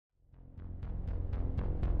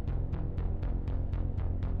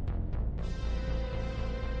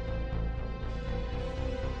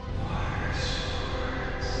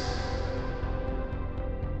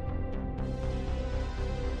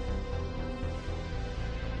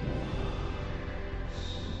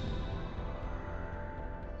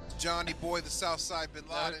Johnny Boy, the Southside Bin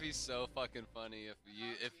That Laden. would be so fucking funny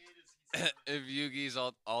if if Yugi's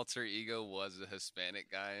alter ego was a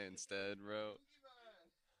Hispanic guy instead, bro.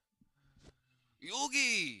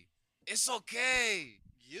 Yugi, it's okay.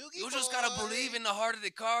 Yugi You just gotta boy. believe in the heart of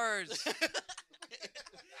the cards.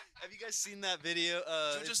 Have you guys seen that video?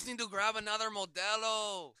 You just need to grab another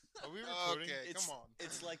Modelo. Are we recording? Okay, it's, come on.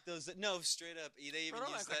 It's like those. No, straight up. They even Bro,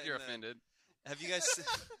 don't use act that. like you're in the- offended. Have you guys?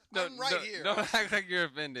 I'm right here. Don't act like you're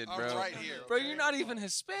offended, I'm bro. right here. Bro, okay? you're not even Have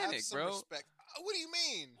Hispanic, some bro. respect. What do you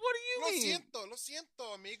mean? What do you mean? Lo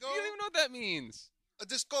siento, amigo. You don't even know what that means.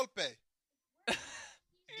 Disculpe.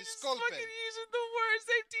 You're just Disculpe. fucking using the words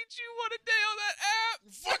they teach you one a day on that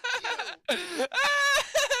Fuck you.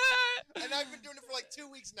 app. And I've been doing it for like 2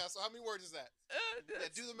 weeks now, so how many words is that? Yeah,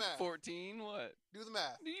 do the math. 14, what? Do the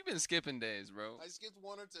math. You've been skipping days, bro. I skipped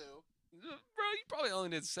 1 or 2. Bro, you probably only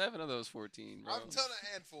did 7 of those 14, bro. I've done a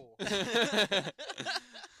handful.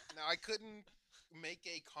 Now, I couldn't make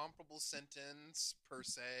a comparable sentence per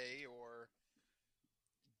se or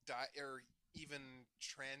even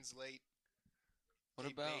translate What a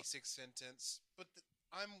about? basic sentence. But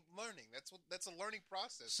I'm learning. That's a learning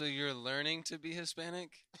process. So you're learning to be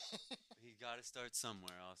Hispanic? You got to start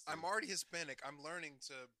somewhere, Austin. I'm already Hispanic. I'm learning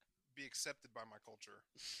to be accepted by my culture.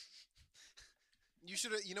 You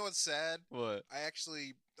should. You know what's sad? What?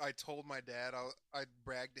 I told my dad. I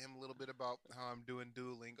bragged to him a little bit about how I'm doing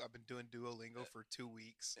Duolingo. I've been doing Duolingo for 2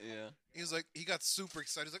 weeks. Yeah. He was like, he got super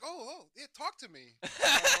excited. He's like, oh, yeah, talk to me.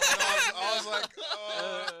 I was like,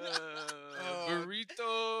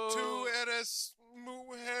 burrito. tú eres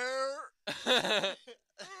mujer.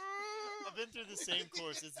 I've been through the same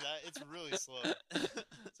course. It's really slow.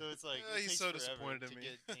 So it's like it He's takes so forever disappointed in to me.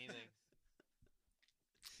 get anything.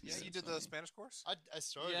 Yeah, you did the Spanish course? I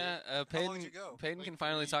started. Yeah, How long Peyton, did you go? Peyton Like can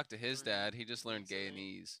finally 3, talk to his 3 dad. He just learned weeks, I think.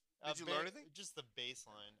 Gayanese. Did you learn anything? Just the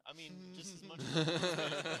baseline. I mean, just as much.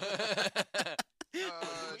 What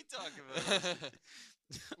are we talking about?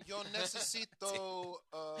 Yo necesito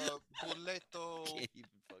boleto. Can't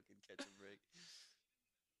even fucking catch a break.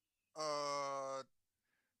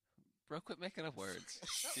 Bro, quit making up words.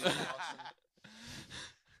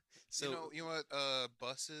 So you know what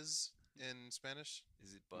bus is in Spanish?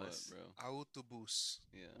 is it What, bus? bro? Autobus.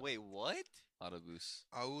 Yeah. Wait, what? Autobus.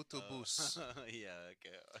 Autobus. Yeah,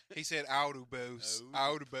 okay. He said autobus.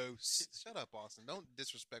 Autobus. Autobus. Shut up, Austin. Don't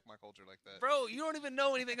disrespect my culture like that. Bro, you don't even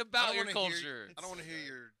know anything I about don't your wanna culture. I don't want to hear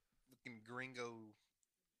your fucking gringo.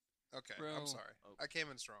 Okay, Bro. I'm sorry. Oh. I came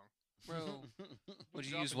in strong. Bro, would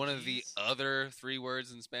you Dropping use one of the Gs? other 3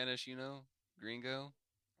 words in Spanish, you know? Gringo?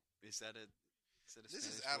 Is that a This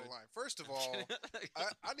is Spanish out of word? line. First of all,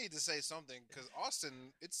 I need to say something because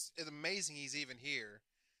Austin, it's amazing he's even here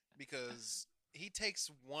because he takes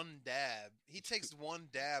one dab. He takes one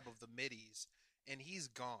dab of the middies and he's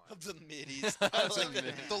gone. Of the middies. The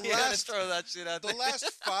The last- throw that shit out The there. last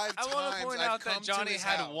 5 I times want to point I've out come that to Johnny his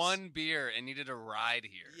had house. 1 beer and needed a ride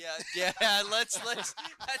here. Yeah, let's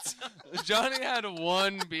that's Johnny had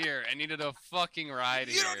 1 beer and needed a fucking ride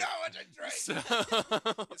here. You don't know what to drink. So,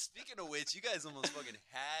 Speaking of which, you guys almost fucking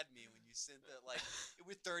had me when you sent that. Like,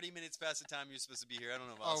 we're 30 minutes past the time you're supposed to be here. I don't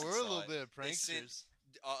know if Oh, Austin we're a saw little it. bit of They sent- pranksters.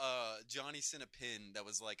 Johnny sent a pin that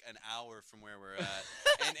was like an hour from where we're at,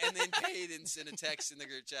 and then Peyton sent a text in the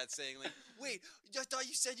group chat saying like, "Wait, I thought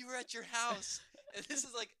you said you were at your house." And this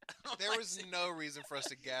is like, I'm There like, was no reason for us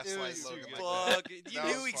to It gaslight was Logan too like good. that. You That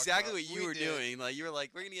was knew fucked exactly up. what you We were did. doing. Like, you were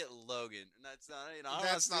like, "We're gonna get Logan," and that's not, you know,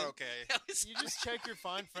 That's honestly, not okay. that was- You just check your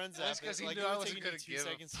Find Friends That's app. 'cause he Like, knew it I would wasn't take you gonna 2 give a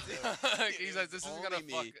seconds to do it. he's like, this isn't Only gonna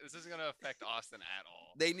me. this isn't gonna affect Austin at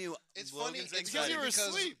all. they knew. It's Logan's funny. It's because funny you were because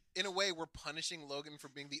asleep. in a way we're punishing Logan for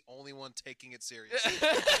being the only one taking it serious.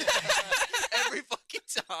 every fucking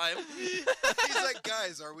time. He's like,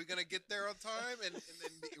 guys, are we gonna get there on time? And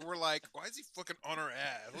then we're like, why is he fucking on our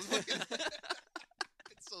ass?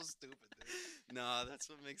 It's so stupid, dude. Nah, that's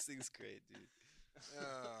what makes things great, dude.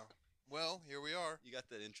 Well, here we are. You got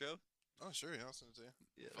that intro? Oh, sure, yeah, I'll send it to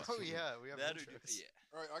you. Yeah. Oh yeah, we have That or intros. yeah.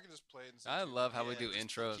 All right, I can just play it. And send I it to you. love how we Yeah, do just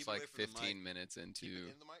intros keep like away from the 15 mic. minutes Keep it into.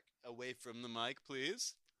 in the mic. Away from the mic,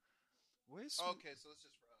 please. Where's Okay, so it's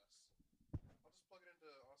just for us. I'll just plug it into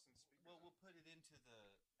Austin's speaker. Well, we'll put it into the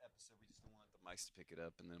episode. We just don't want the mics to pick it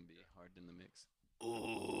up, and then it'll be hard in the mix.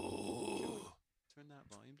 Ooh. Turn that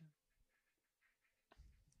volume down.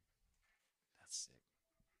 That's sick.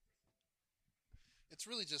 It's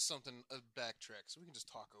really just something a backtrack, so we can just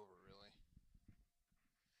talk over it, really.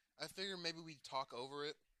 I figure maybe we talk over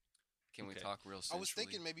it. Can we Okay. talk real I sensually? was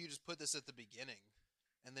thinking maybe you just put this at the beginning,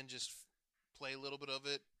 and then just play a little bit of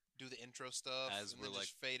it, do the intro stuff, As and we're then like-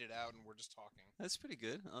 just fade it out, and we're just talking. That's pretty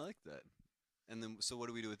good. I like that. And then, so what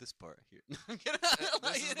do we do with this part here?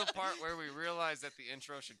 This is the part where we realize that the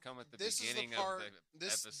intro should come at the This is the beginning part- of the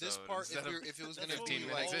This episode. part, instead of if it was That's gonna what be 15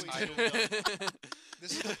 we like, minutes always into do.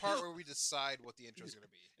 this is the part where we decide what the intro is gonna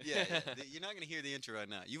be. Yeah, you're not gonna hear the intro right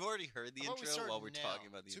now. You've already heard the How about we intro start while we're now? talking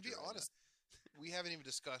about the To intro. be right now. honest, we haven't even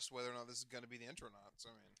discussed whether or not this is gonna be the intro or not. So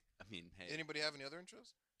I mean, hey, anybody have any other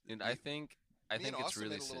intros? And I think Me and it's Austin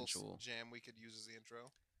really made a little sensual. jam we could use as the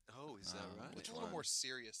intro, oh, is that right? which is Which a little one? more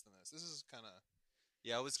serious than this. This is kind of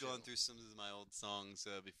Yeah, I was going chill. through some of my old songs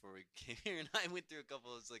before we came here, and I went through a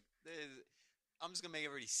couple. It's like, I'm just gonna make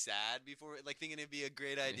everybody sad before, like, thinking it'd be a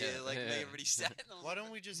great idea, Yeah, like yeah. make everybody sad. And I was Why like,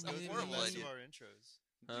 don't we just That's go a through horrible the rest idea. of our intros?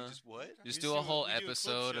 "You Huh? just what? Just We do a do- whole we do a clip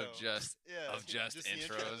episode of show. just Yeah, just the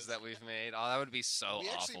intros that we've made. Oh, that would be so we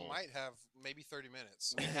actually awful. might have maybe 30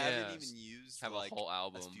 minutes. We haven't Yes. even used Have like a whole a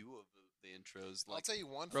album, few of the intros. I'll Like, tell you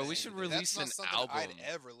one Bro, thing. we should that's release not an something album, I'd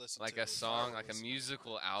ever listen like to a if I song, were like a listening.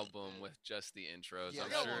 musical album with just the intros. Yeah,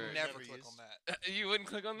 I'm I sure. will never Never click used. on that. You wouldn't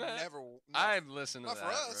click on that. Never. No. I'd listen to Not that,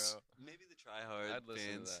 for us. bro. maybe the tryhard I'd listen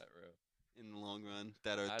fans to that, bro. in the long run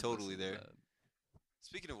that are I'd totally listen to there. that.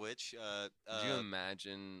 Speaking of which, Could you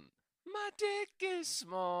imagine my dick is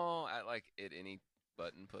small at like at any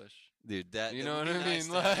button push? dude, that You it know would what be I nice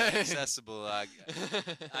mean? to have it Like- accessible.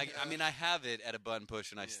 I mean, I have it at a button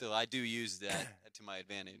push, and Yeah. I do use that to my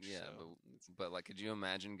advantage. Yeah, so. but like, could you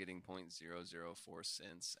imagine getting 0.004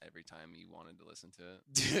 cents every time you wanted to listen to it?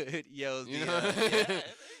 Dude, yo, You the, know? yeah, there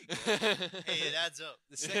you go. Hey, it adds up.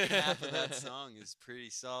 The second half of that song is pretty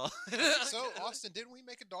solid. So, Austin, didn't we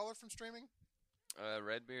make $1 from streaming?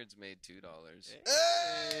 Redbeard's made $2.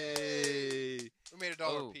 Hey! We made $1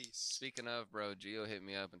 Oh, piece. Speaking of, bro, Gio hit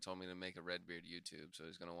me up and told me to make a Redbeard YouTube, so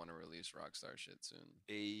he's gonna want to release Rockstar shit soon.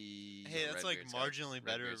 Hey. Hey, that's like Redbeard's gotta- marginally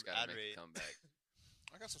better Redbeard's gotta ad make a rate. comeback.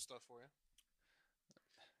 I got some stuff for you.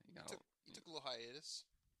 You gotta- You took a little hiatus.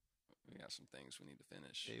 we got some things we need to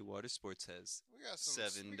finish. Hey, Water Sports has We got some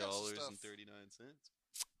we got some stuff. $7.39.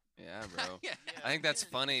 Yeah, bro. Yeah. I think that's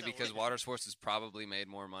funny That because way. Water Sports has probably made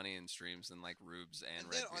more money in streams than like Rubes and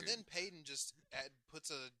Redbeard. Then Peyton just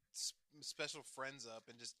puts a special friends up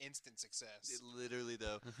and just instant success. It literally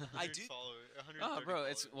though. I 100 do. Oh, bro,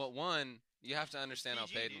 it's one. You have to understand how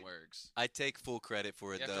PG, Peyton dude. works. I take full credit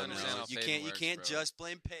for it You have to though. understand No. how You Peyton can't works, you can't bro. just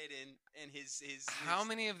blame Peyton and his How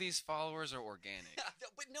many of these followers are organic?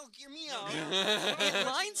 But no, hear me out. It It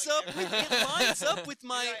lines up with it lines up with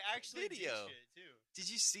my I actually did video. shit, too. Did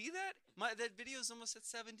you see that? That video is almost at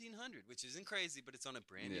 1,700, which isn't crazy, but it's on a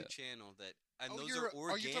brand new Yeah. channel that and Oh, those you're- are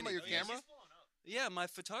organic. are you talking about your Oh, yeah, camera? she's blowing up. Yeah, my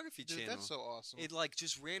photography Dude, channel. that's so awesome. It like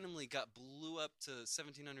just randomly blew up to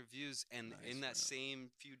 1,700 views, and Nice, in that bro.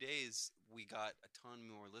 same few days, we got a ton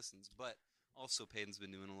more listens. But also, Peyton's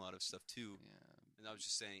been doing a lot of stuff too. Yeah. And I was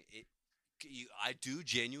just saying, I do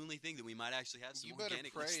genuinely think that we might actually have some You better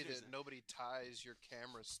organic pray listeners. that nobody ties your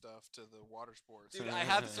camera stuff to the water sports. Dude, I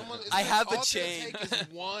have Someone, it's I like, have all a it's gonna chain. Take is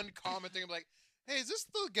one comment thing. I'm like, hey, is this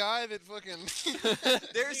the guy that fucking?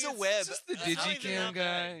 There's a It's web. Just the That's not even digicam that bad.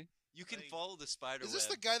 guy. You can like- follow the spider Is this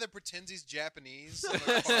the web. guy that pretends he's Japanese? On their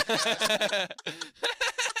podcast?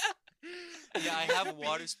 Yeah, I have It could be-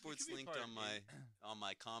 water it sports could be linked part on of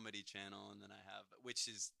my comedy channel, and then I have, which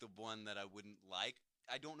is the one that I wouldn't like.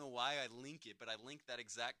 I don't know why I link it, but I link that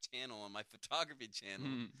exact channel on my photography channel.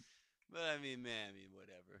 Hmm. But I mean,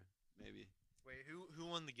 whatever. Maybe Wait, who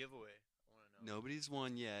won the giveaway? I want to know. nobody's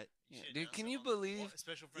won yet. You Yeah, should dude, announce can it you on the believe?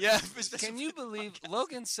 special friends Yeah, exclusive special Can you podcast. believe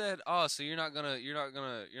Logan said, "Oh, so you're not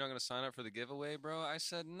gonna sign up for the giveaway, bro?" I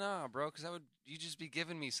said, "Nah, bro, because that would you just be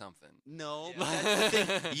giving me something." No, Yeah. but that's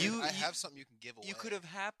the thing. You I have something you can give away. you could have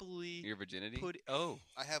happily Your virginity? put. Oh,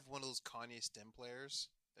 I have one of those Kanye stem players.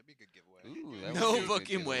 That'd be a good giveaway. Ooh, that no would be a good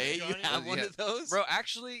fucking way. giveaway. You Johnny? have one Yeah. of those, Bro,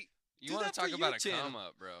 actually, you Do want that to for talk about your a channel. come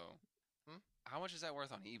up, bro? Hmm? How much is that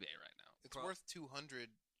worth on eBay right now? It's worth 200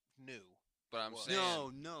 new. But I'm Well,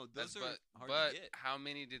 saying, No, those but, are hard but to get. how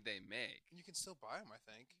many did they make? You can still buy them, I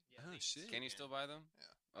think. Yeah, I Oh, think shit. Can you still buy them? Yeah.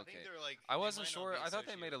 I Okay. think they're like. I they wasn't might not sure. be I thought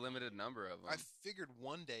they made a associated with limited it. number of them. I figured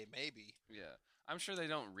one day maybe. Yeah, I'm sure they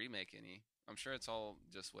don't remake any. I'm sure it's all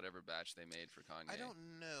just whatever batch they made for Kanye. I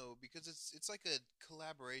don't know because it's like a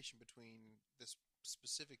collaboration between this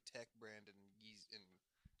specific tech brand and Yeezy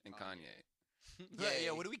And Kanye. Kanye. Yeah,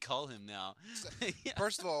 Yay. what do we call him now? Yeah.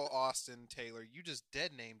 First of all, Austin Taylor, you just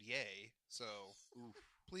dead named Ye, so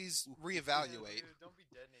please reevaluate. Dude, don't be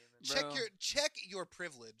dead naming. Bro. Check your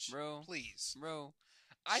privilege, Bro. please. Bro,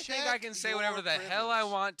 I think I Check can say whatever your the hell I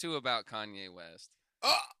privilege. want to about Kanye West.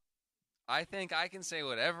 Oh, I think I can say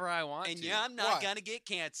whatever I want And to. yeah, I'm not Why? gonna get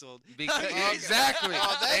canceled. Because Okay. exactly,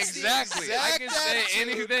 Oh, that's the exactly. I exact can say attitude.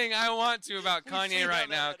 anything I want to about We Kanye see right how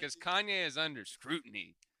now that because attitude- Kanye is under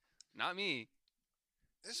scrutiny, not me.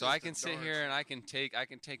 This So is I the can sit darn here and truth. I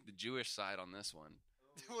can take the Jewish side on this one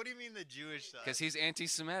What do you mean the Jewish side? because he's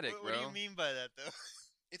anti-Semitic, what, bro. what do you mean by that though?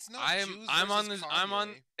 It's not I'm Jews I'm on versus this. I'm on.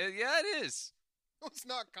 Kanye. Yeah, it is. No, it's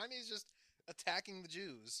not. Kanye's just attacking the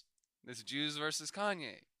Jews. It's Jews versus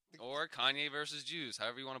Kanye, or Kanye versus Jews,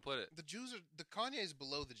 however you want to put it. The Jews are the Kanye's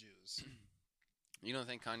below the Jews. You don't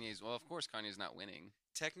think Kanye's? Well, of course Kanye's not winning.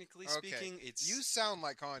 Technically Okay. speaking, it's You sound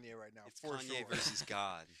like Kanye right now, it's for Kanye sure. versus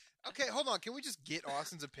God. Okay, hold on. Can we just get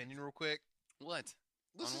Austin's opinion real quick? What?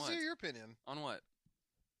 Let's On just what? hear your opinion. On what?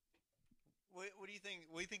 What do you think?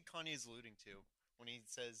 What do you think Kanye's alluding to when he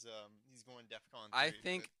says he's going DEFCON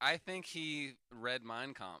 3? I think he read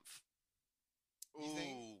Mein Kampf. You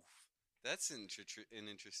think- Ooh, that's an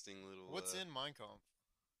interesting little. What's in Mein Kampf?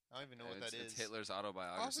 I don't even know what that It's is. Hitler's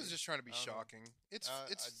autobiography. Austin's just trying to be I don't know. shocking. It's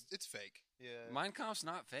it's fake. Yeah. Mein Kampf's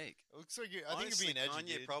not fake. It looks like I think Honestly, you're being edgy.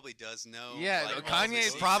 Kanye dude. probably does know. Yeah, like, all the Kanye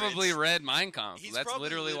secrets. probably read Mein Kampf. He's That's probably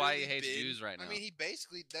literally why he literally hates been- Jews right now. I mean,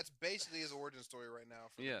 that's basically his origin story right now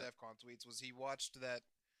for Yeah. the DEFCON tweets. Was he watched that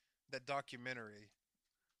documentary?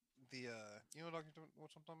 The you know what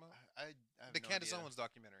what I'm talking about? I have The no Candace idea. Owens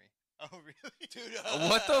documentary. Oh really? Dude,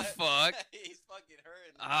 What the fuck? He's fucking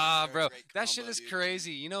hurting. Ah, They're a bro, great that shit combo, is dude.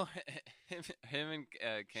 crazy. You know, him and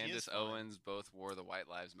Candace fun. Owens both wore the White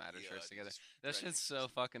Lives Matter Yeah, shirts together. just That dragging shit's so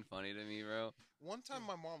fucking funny to me, bro. One time,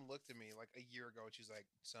 my mom looked at me like a year ago, and she's like,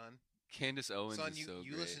 "Son, Candace Owens son, is you so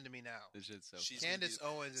you great. listen to me now. This shit's so She's funny. gonna Candace be-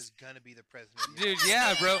 Owens is gonna be the president." of the Dude, United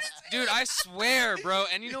yeah, bro. Dude, I swear, bro.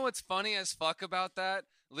 And you know what's funny as fuck about that?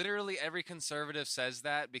 Literally every conservative says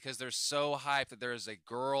that because they're so hyped that there is a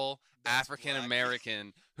girl, That's African black.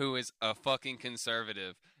 American, who is a fucking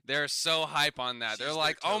conservative. They're so hype on that. They're She's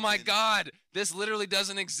like, their oh my token." god, this literally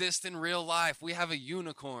doesn't exist in real life. We have a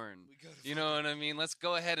unicorn. We gotta You know what I mean? Let's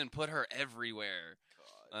go ahead and put her everywhere.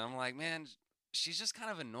 And I'm like, man, she's just kind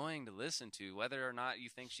of annoying to listen to, whether or not you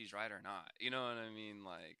think she's right or not. You know what I mean?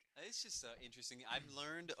 Like, It's just interesting. I've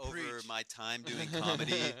learned over Preach. my time doing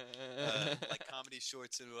comedy, like comedy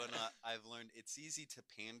shorts and whatnot. I've learned it's easy to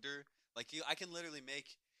pander. Like I can literally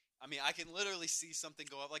I can literally see something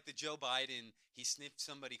go up. Like the Joe Biden, he sniffed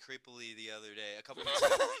somebody creepily the other day, a couple weeks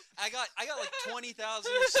ago. I got like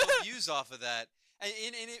 20,000 or so views off of that. And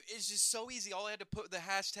it's just so easy. All I had to put the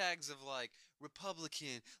hashtags of like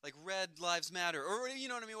Republican, like Red Lives Matter, or you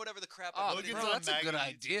know what I mean, whatever the crap. I oh, put in. bro, on that's a good MAGA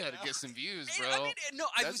idea YouTube to now. get some views, And, bro. I mean, no,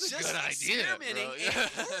 I That's was a just good idea, experimenting. bro. And Yeah.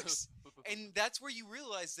 it works. And that's where you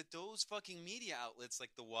realize that those fucking media outlets,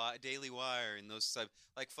 like the Daily Wire and those type,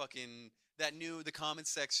 like fucking the comment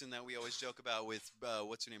section that we always joke about with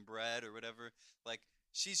what's her name, Brad or whatever. Like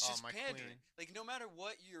she's Oh, just my pandering. queen. Like no matter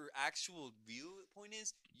what your actual viewpoint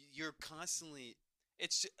is, you're constantly.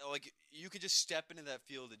 It's like you could just step into that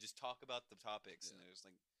field and just talk about the topics, and there's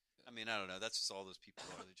like, I mean, I don't know. That's just all those people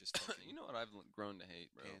are. They're just fucking You know what I've grown to hate,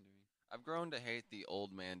 bro? pandering. I've grown to hate the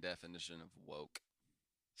old man definition of woke.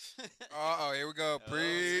 Oh, here we go. Oh,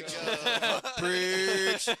 Preach. yeah.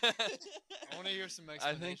 Preach. I want to hear some I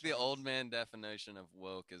explanation. think the old man definition of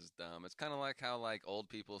woke is dumb. It's kind of like how like old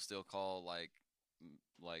people still call like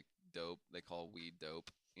dope. They call weed dope.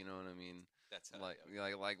 You know what I mean? That's how. Like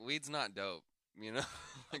yeah. like weed's not dope. You know?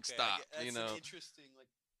 Like Okay, stop. that's You know, an interesting, like,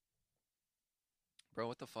 bro.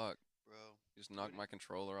 What the fuck? bro. You just knocked my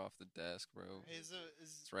controller off the desk, bro. Hey, It's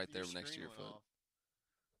right there next to your foot.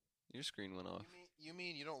 Your screen went off. You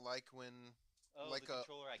mean you don't like when Oh, like the a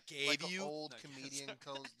controller I gave like you. an old No, comedian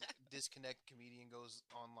sorry. goes disconnect comedian goes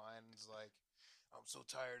online and is like, I'm so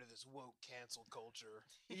tired of this woke cancel culture.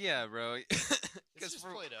 Yeah, bro. It's Because just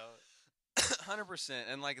for played out. 100%,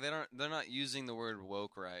 and like they're not using the word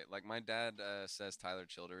woke right. Like my dad says Tyler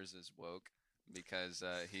Childers is woke because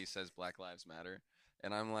he says Black Lives Matter,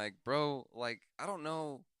 and I'm like, bro, like I don't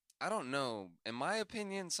know. In my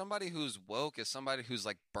opinion, somebody who's woke is somebody who's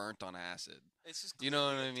like burnt on acid. It's just You know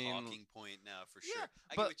what clearly I a mean? talking point now for Yeah, sure.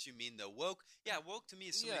 I but- get what you mean though. Woke, yeah, woke to me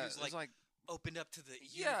is somebody who's it's like, opened up to the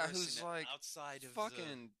yeah, universe who's and like outside of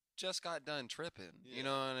fucking just got done tripping. Yeah. You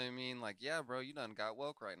know what I mean? Like, yeah, bro, you done got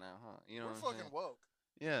woke right now, huh? You know We're what I'm fucking saying? woke.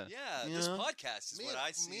 Yeah. yeah. You This know? podcast is Me what and,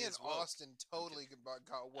 I see me and as woke. Austin totally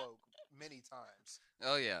got woke many times.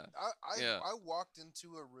 Oh yeah. Yeah. I walked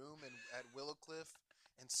into a room at Willowcliff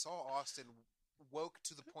and saw Austin woke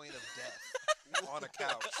to the point of death on a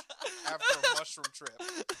couch after a mushroom trip.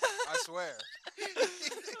 I swear.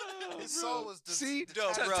 His soul was just See,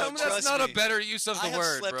 No, Tell- bro, tell me that's trust not me. a better use of I the have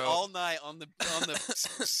word, slept bro. all night on the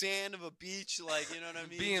sand of a beach, like you know what I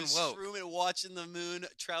mean. Being just woke. rooming, watching the moon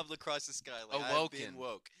travel across the sky. Like I've Awoken. been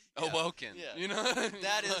woke. Yeah. Awoken. Yeah. You know what I mean?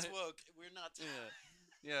 That is Like- woke. We're not. Yeah.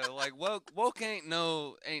 Yeah, like woke ain't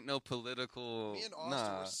no political. Me and Austin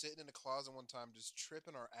nah. were sitting in a closet one time, just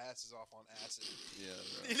tripping our asses off on acid. Yeah,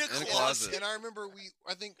 bro. In a And- closet. And I remember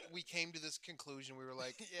I think we came to this conclusion. We were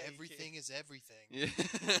like, Yeah, you everything is everything. Yeah.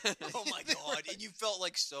 Oh my god! And you felt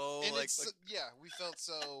like so And like, it's, yeah, we felt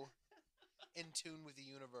so in tune with the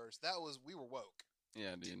universe. We were woke.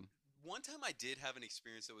 Yeah, dude. one time I did have an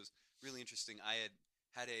experience that was really interesting. I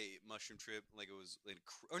had a mushroom trip, like it was like,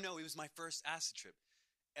 it was my first acid trip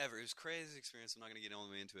ever. It was a crazy experience. I'm not gonna get all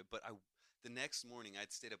the way into it, but the next morning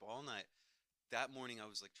I'd stayed up all night. That morning I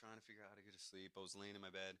was like trying to figure out how to go to sleep. I was laying in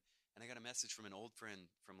my bed and I got a message from an old friend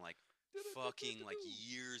from like fucking like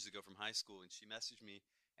years ago from high school, and she messaged me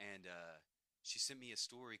and she sent me a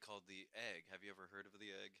story called The Egg. Have you ever heard of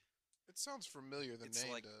The Egg? It sounds familiar. The It's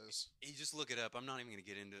name like- does. You just look it up. I'm not even gonna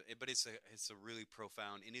get into it, but it's a really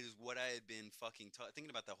profound, and it is what I had been fucking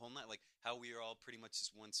thinking about the whole night, like how we are all pretty much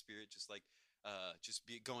just one spirit, just like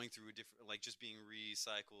going through a different, like just being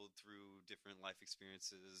recycled through different life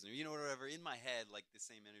experiences, you know, whatever. In my head, like the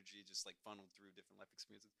same energy, just like funneled through different life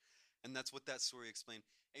experiences, and that's what that story explained.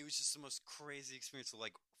 It was just the most crazy experience to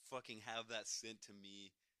like fucking have that sent to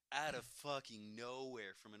me out of fucking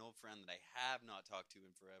nowhere from an old friend that I have not talked to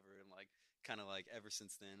in forever, and like kind of like ever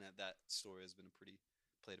since then that story has been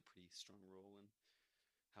played a pretty strong role in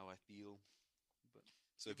how I feel. But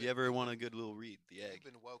so if you ever want a good little read, The Egg.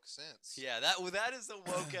 You've been woke since. Yeah, that is a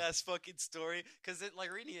woke ass fucking story. Because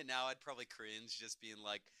like reading it now, I'd probably cringe just being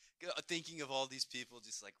like thinking of all these people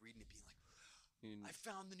just like reading it, being like, Dude, I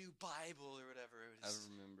found the new Bible or whatever. It I was,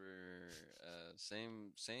 remember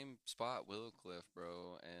same spot, Willow Cliff,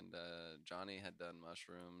 bro, and Johnny had done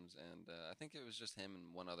mushrooms, and I think it was just him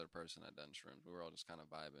and one other person had done shrooms. We were all just kind of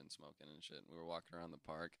vibing, smoking and shit. We were walking around the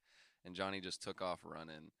park, and Johnny just took off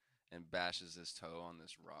running and bashes his toe on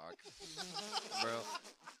this rock, bro.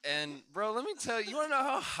 And bro, let me tell you, you wanna know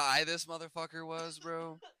how high this motherfucker was,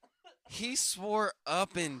 bro? He swore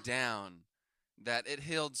up and down that it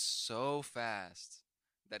healed so fast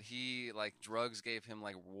that he like drugs gave him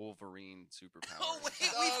like Wolverine superpowers. oh wait,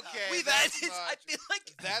 Okay, we've that's had this. I not- feel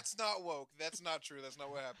like That's not woke. That's not true. That's not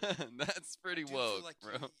what happened. That's pretty Dude, so, woke, like,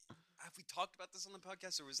 bro. have we talked about this on the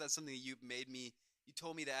podcast, or was that something that you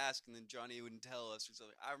told me to ask, and then Johnny wouldn't tell us or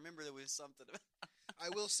something? I remember there was something. I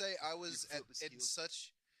will say I was Your foot was in healed.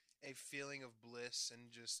 such a feeling of bliss and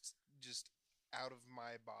just out of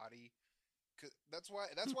my body. That's why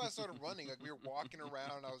I started running. Like we were walking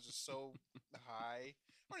around, and I was just so high.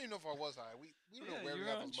 I don't even know if I was high. We don't know Yeah, where you we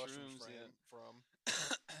were got on those mushrooms shrooms, yeah. from.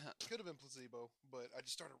 Could have been placebo, but I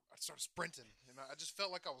started sprinting, and I just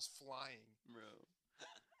felt like I was flying. Bro.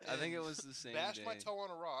 I think it was the same Bashed my day. toe on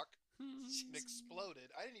a rock, and exploded.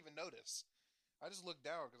 I didn't even notice. I just looked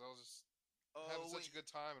down because I was just having such a good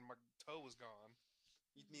time, and my toe was gone.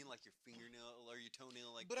 You mean like your fingernail or your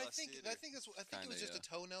toenail, like? But I busted, think or- it was Kinda, just a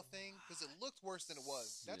toenail thing because it looked worse than it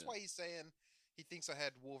was. That's Yeah. why he's saying he thinks I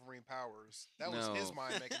had Wolverine powers. That was his No.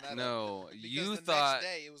 mind making that up. No, Because you the thought next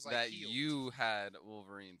day it was like that healed. you had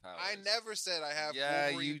Wolverine powers. I never said I have. Yeah,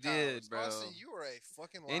 Wolverine you did, powers. bro. Austin, you are a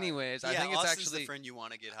fucking liar. Anyways, I yeah, think it's Austin's actually the friend you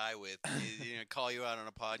want to get high with. Call you out on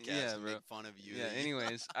a podcast Yeah, and bro. make fun of you. Yeah, that you-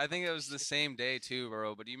 anyways, I think it was the same day too,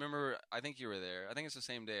 bro. But do you remember? I think you were there. I think it's the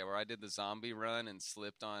same day where I did the zombie run and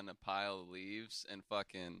slipped on a pile of leaves and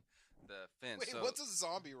fucking the fence. Wait, so what's a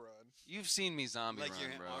zombie run? you've seen me zombie like run,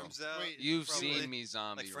 your bro. arms out. Wait, You've probably. seen me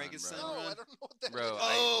zombie like run, Frankenstein No, bro. run? I don't know what that Bro, is.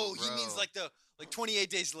 Oh, he bro. means like the 28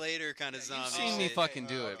 days later kind of Yeah, zombie. you've You've seen me shit. fucking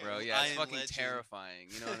do it, okay. bro. Yeah, I it's Am fucking Legend. terrifying.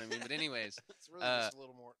 You know what I mean? But anyways, It's really just a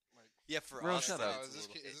little more like. Yeah, for Bro, us, shut it's up. a Is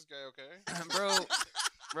little- this guy okay?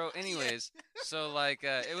 bro. Anyways, so like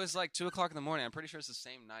it was like 2:00 in the morning. I'm pretty sure it's the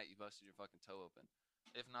same night you busted your fucking toe open.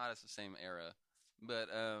 If not, it's the same era. But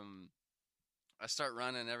I start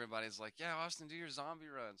running. Everybody's like, "Yeah, Austin, do your zombie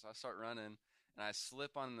run." So I start running, and I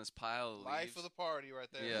slip on this pile of leaves. Life of the party right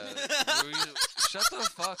there. Yeah. Shut the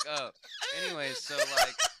fuck up. Anyways, so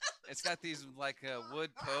like, it's got these like wood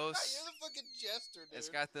posts. You're the fucking jester, dude. It's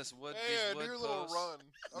got this wood. Hey, these do wood your little posts. run.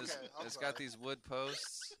 Okay, This- I'm it's sorry. got these wood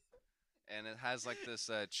posts, and it has like this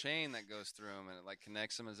chain that goes through them, and it like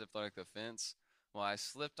connects them as if they're like the fence. Well, I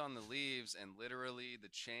slipped on the leaves, and literally the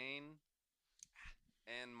chain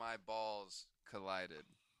and my balls collided.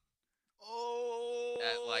 Oh,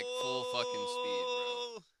 At, like, full fucking speed,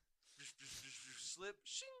 bro. Slip.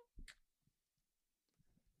 Shing.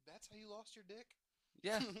 That's how you lost your dick?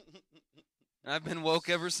 Yeah, and I've been woke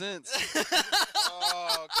ever since.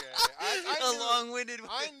 Oh, okay. I A knew, long-winded.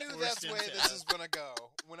 I knew that's Forced the way into this it. is gonna go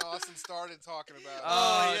when Austin started talking about.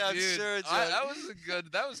 Oh, yeah, I'm dude, sure, I, Joe. that was a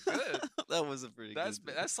good. That was good. that was a pretty. That's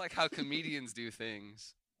good that's like how comedians do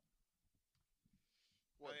things.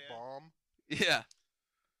 what Oh, yeah. bomb? Yeah.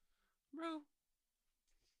 bro.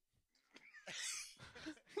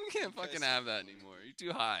 You can't fucking have that anymore.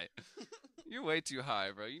 You're too high. You're way too high,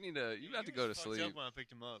 bro. You have to go to He was fucked sleep. up when I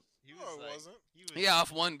picked him up. He was No, it like, wasn't. He was, Yeah,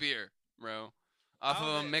 off one beer, bro. Off How of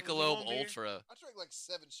a many- was it Michelob one beer? Ultra I drank like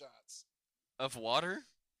 7 shots. of water.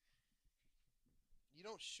 You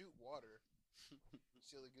don't shoot water,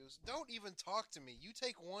 silly goose. Don't even talk to me. You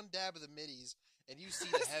take one dab of the middies and you see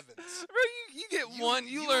the heavens. Bro, you get You- one.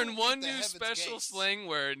 You you learn don't one get the new heaven's special gates. slang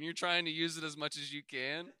word, and you're trying to use it as much as you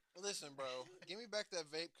can. Listen, bro. Give me back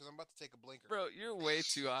that vape because I'm about to take a blinker. Bro, you're way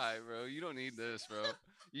too high, bro. You don't need this, bro.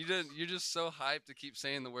 You're just so hyped to keep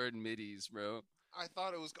saying the word middies, bro. I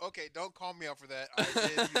thought it was okay. Don't call me out for that. I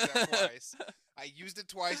did use that twice. I used it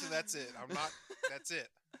twice, and that's it. I'm not. That's it.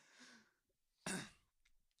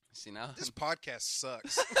 See now, This podcast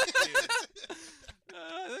sucks. I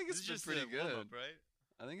think This it's is been just pretty the good. warm-up, right?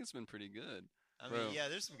 I think it's been pretty good. I Bro. mean, yeah,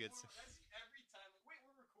 there's some good stuff.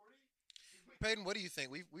 Peyton, what do you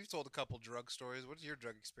think? We've told a couple drug stories. What's your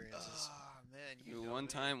drug experiences? Oh man, you Dude, know one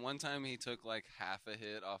me. time he took like half a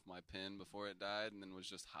hit off my pen before it died, and then was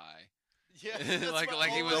just high. Yeah, that's like what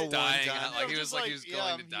he all was my- dying, time. like I'm he was just like he like, was yeah,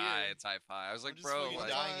 going I'm to die here. at type high. I was like, just bro, fucking like,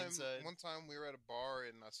 dying inside. One time we were at a bar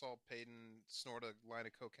and I saw Peyton snort a line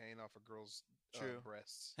of cocaine off a girl's True.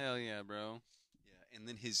 breasts. hell yeah, bro. Yeah, and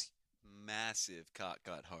then his massive cock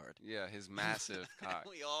got hard. Yeah, his massive cock.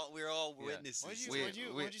 We're all Yeah. witnesses. Why'd you, We- why'd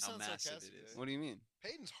you, we- why'd you how sound massive sarcastic? it is. What do you mean,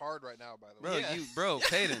 Peyton's hard right now, by the bro? way. Yeah. Bro,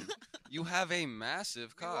 Peyton, you have a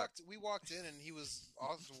massive cock. We walked in and he was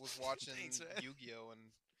Austin was watching Thanks, man. Yu-Gi-Oh and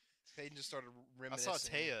Peyton just started I reminiscing. saw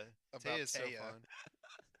Taya. about Taya's so Taya. fun.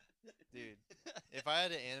 Dude, if I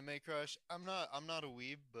had an anime crush, I'm not a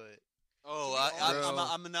weeb, but Oh, Bro.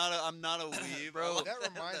 I'm not a weeb, Bro, that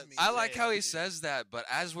reminds me. I like how he dude. says that, but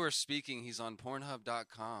as we're speaking, he's on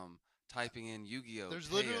Pornhub.com typing in Yu-Gi-Oh. there's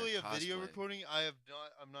Taya literally a video cosplay. recording.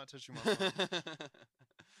 I'm not touching my phone.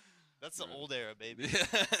 That's the Bro. old era, baby.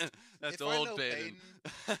 That's If I old know Peyton.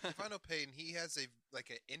 if I know Peyton, he has an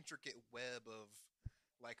intricate web of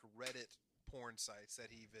like Reddit porn sites that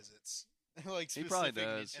he visits, Like He probably specific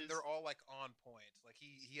does. niches. and they're all like on point. Like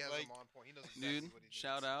he has Like- them on point. He knows exactly Dude, what he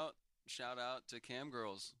shout needs. out to cam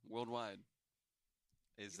girls worldwide.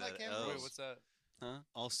 Is You like that Cam L's? Rose? Wait, what's that? Huh? I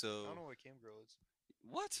Also, don't know what cam girl is.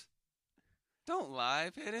 What? Don't lie, I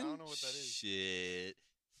Peyton. don't know what that is. shit.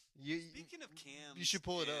 You, Speaking of cams, you should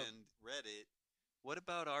pull it up. and Reddit. What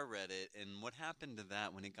about our Reddit and what happened to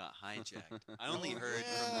that when it got hijacked? I only heard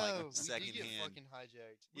from yeah, like we did get secondhand. fucking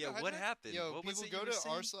hijacked. Yeah, got what hijacked? happened? Yo, what was people it you go were to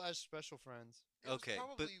saying? r/special friends. It was Okay, but-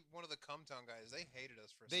 probably one of the Cumtown guys. They hated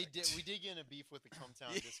us for a They second. did. We did get in a beef with the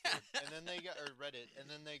Cumtown Yeah. Discord, and then they got or Reddit, and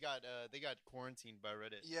then they got quarantined by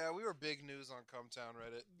Reddit. Yeah, we were big news on Cumtown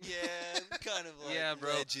Reddit. Yeah, kind of like Yeah, bro.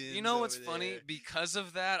 legends You know what's over funny? there. Because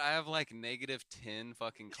of that, I have like -10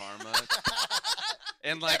 fucking karma.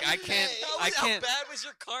 And like I can't How bad was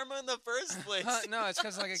your karma in the first place? No, it's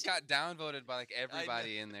because like it got downvoted by like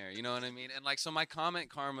everybody in there. You know what I mean? And like so my comment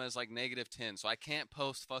karma is like -10, so I can't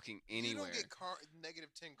post fucking You anywhere. don't get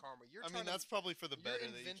 -10 karma. You're I mean, trying that's probably for the you're better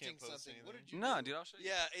that you inventing can't post something. anything. What did you No, do? dude, I'll show you.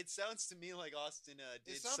 Yeah, it sounds to me like Austin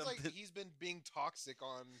did It sounds something. like he's been being toxic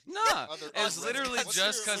on. Nah, other- it's on Reddit. literally What's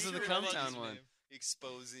just your- because of the what's your Reddit Cumtown username? one.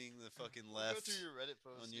 exposing the fucking Go left. through your Reddit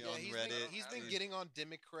post. on Yeah, your- on he's Reddit. been, he's been Dude. getting on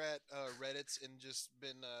Democrat Reddits and just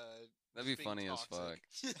been. That'd be being funny as fuck.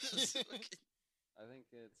 toxic. I think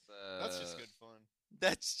it's That's just good fun.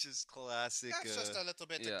 That's just classic. That's just a little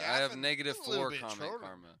bit. Yeah, of I have gaffing. little -4 bit comment shorter.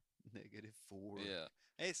 karma. -4. Yeah.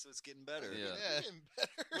 Hey, so it's getting better. Yeah. Yeah, getting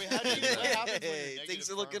better. Wait, how do you? What happens when you're Hey, negative things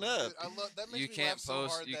are looking karma? up. Dude, I love that. Makes You me can't laugh so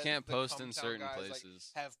post. hard You that can't the post in Cumtown certain guys,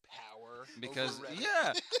 places Like, have power because over Reddit.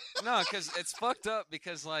 yeah, no, because it's fucked up.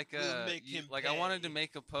 Because like We'll make him like I wanted to pay.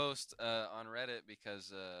 make a post on Reddit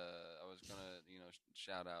because I was gonna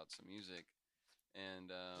shout out some music and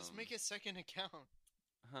Just make a second account.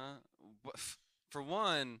 Huh? But for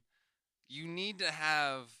one, you need to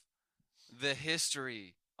have the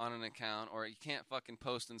history on an account, or you can't fucking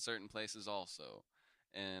post in certain places also.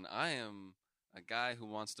 And I am a guy who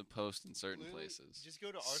wants to post in certain Literally, places. Just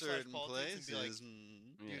go to Certain r/politics and be like, places.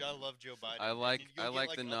 dude, Yeah. I love Joe Biden. I and like you go I get,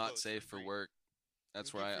 like the not upvotes safe for free. work.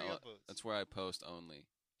 That's You'll where get I free upvotes. that's where I post only.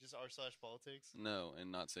 Just r/politics. No,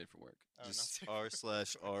 and not safe for work. Oh, not Just safe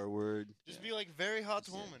for r/r word. Just Yeah. be like very hot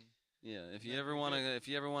Yeah. woman. yeah, if you Yeah, ever you're want to good. if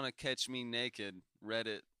you ever want to catch me naked,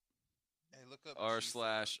 Reddit Hey, look up r/. G4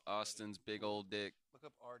 on Reddit. Austin's big old dick. Look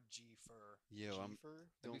Look up RG fur. Yo, I'm. G-fur?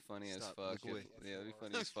 It'd be Don't funny as stop, fuck. look away. Yeah, it'd be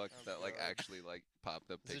funny as fuck if Oh, that like God. actually like popped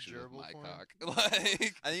up Is it pictures of gerbil my porn? cock.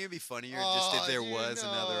 Like I think it'd be funnier just if Oh, there dude, was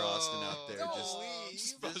another Austin out there. No, just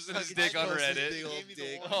just posting fucking his dick on posting Reddit. big old Gave me the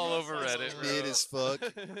dick. one all yes, over I saw Reddit, that. bro. Mid as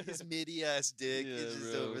fuck. His middy ass dick Yeah, is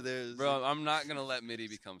just bro. over there. It's Bro, like- I'm not gonna let MIDI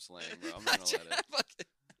become slang, bro. I'm not gonna let it.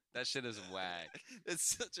 That shit is whack. It's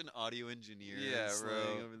such an audio engineer. Yeah, slang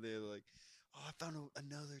bro. over there, like, oh, I found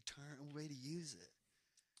another way to use it.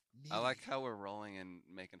 I like Middy. how we're rolling and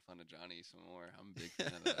making fun of Johnny some more. I'm a big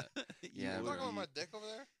fan of that. You Yeah, You would talking about be. my dick over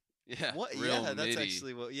there? Yeah, What? real Yeah, that's MIDI.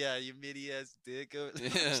 actually what. Yeah, you middy ass dick. Over there.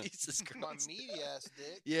 Yeah. Jesus My Christ. meaty ass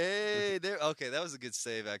dick. Yay! There. Okay, that was a good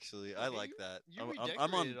save. Actually, I Hey, like you- that. you I'm on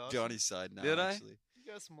redecorated, Austin. Johnny's side now. Did I? Actually.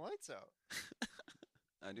 You got some lights out.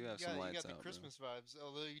 I do have you some got, lights you got out. the bro. Christmas vibes,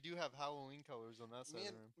 although you do have Halloween colors on that side Me of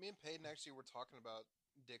and, the room. me and Peyton actually were talking about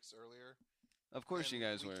dicks earlier. Of course, and you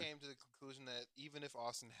guys we were. came to the conclusion that even if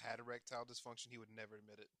Austin had erectile dysfunction, he would never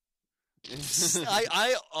admit it.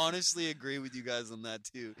 I honestly agree with you guys on that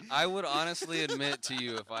too. I would honestly admit to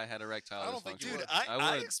you if I had erectile I don't think dysfunction. you Dude, would. I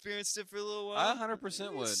I would. experienced it for a little I while. 100%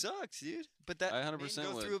 It would. sucks, dude. But that I man, 100%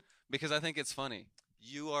 go would. through- Because I think it's funny.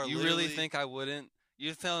 You are. You literally, really think I wouldn't?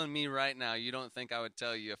 You're telling me right now you don't think I would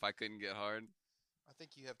tell you if I couldn't get hard? I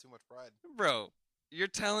think you have too much pride. Bro, you're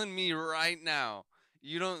telling me right now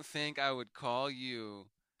you don't think I would call you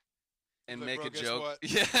and Like, make bro, a guess joke? what?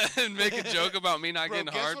 Yeah, and make a joke about me not Bro,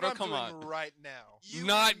 getting guess hard, what bro. I'm Come doing on. right now. You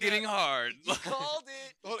Not would getting hard. You called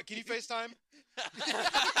it. Hold on, can you FaceTime?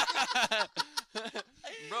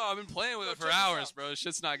 Bro, I've been playing with Bro, it for check this hours, out. bro.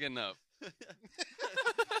 Shit's not getting up.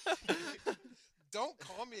 Don't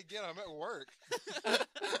call me again. I'm at work.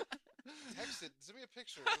 Text it. Send me a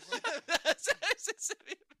picture. It's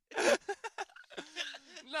like,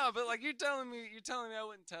 No, but like you're telling me I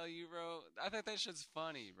wouldn't tell you, bro. I think that shit's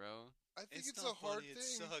funny, bro. I think it's not a hard funny, thing. It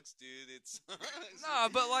sucks, dude. It's No,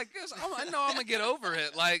 but like I know I'm gonna get over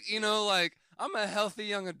it. Like like I'm a healthy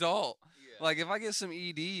young adult. Yeah. Like if I get some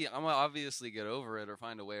ED, I'm gonna obviously get over it or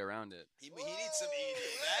find a way around it. he needs some ED.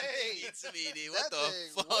 That Hey, thing needs some ED. What that the thing,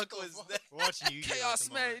 fuck what the was fuck? that? We're watching Yu-Gi-Oh! Chaos at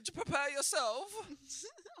the moment. Mage, prepare yourself.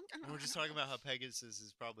 And we're just talking about how Pegasus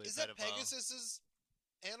is probably Is a that pedophile. Pegasus's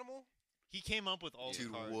animal? He came up with all Dude,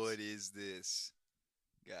 the cards. what is this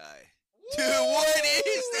guy? Dude, what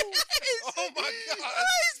is this? Oh my god!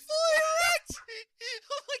 He's fully erect!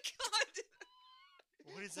 Oh my god!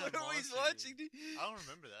 What is that What are we monster, watching, dude? dude? I don't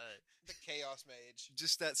remember that. The Chaos Mage.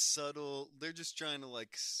 Just that subtle. They're just trying to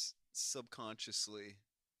like subconsciously,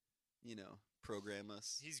 program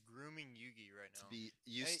us He's grooming Yugi right to now. be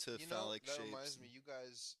used Hey, to you know, phallic that shapes. reminds and me, you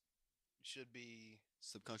guys should be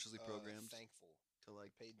subconsciously programmed thankful to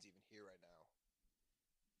like. Peyton's even here right now.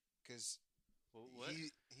 Because What?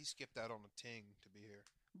 he skipped out on a ting to be here.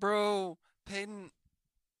 Bro, Peyton,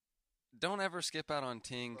 don't ever skip out on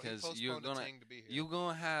Ting Bro, he because you're postponed a gonna ting to be here. you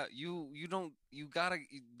gonna have you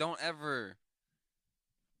don't ever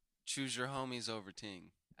choose your homies over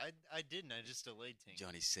Ting. I didn't. I just delayed Ting.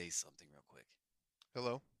 Johnny, say something real quick.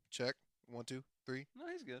 Hello, check 1, 2, 3. No,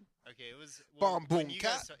 he's good. Okay, it was. Bomb when boom you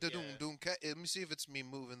cat. guys- Da yeah. doom doom cat. Let me see if it's me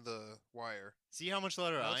moving the wire. See how much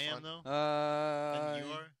louder No, I it's am fine. though. Uh, Than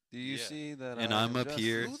you are. do you Yeah. see that? And I I'm am up just-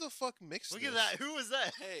 here. Who the fuck mixed Look this? at that. Who was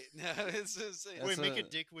that? Hey, no, it's insane. That's Wait, make a- a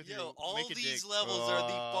dick with Yo, your. all make a these dick. levels are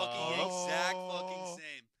the fucking Oh. exact fucking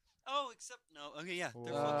same. Oh, except no. Okay, yeah,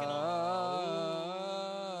 they're fucking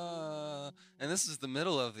all. And this is the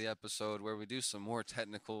middle of the episode where we do some more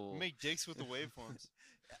technical. Make dicks with the waveforms.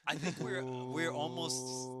 I think we're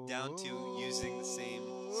almost down to using the same.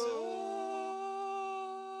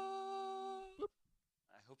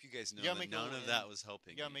 I hope you guys know gotta that make a none little of that end. was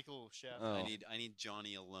helping. You gotta me. make a little shaft. Oh. I need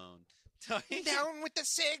Johnny alone. Down with the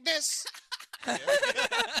sickness.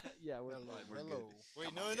 Yeah, Hello.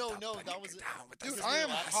 Wait, no. That was. Dude, This I is am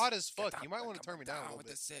relaxed. hot as fuck. You might want to turn me down a little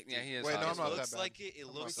bit. Yeah, he is. Wait, hot no, as I'm not fuck. that looks bad. like it. It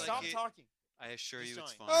I'm looks not like Stop it. talking. I assure Just you,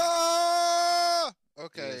 it's join. fine. Ah!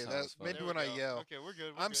 Okay, is hot that as fuck. maybe There when we I go. yell. Okay, we're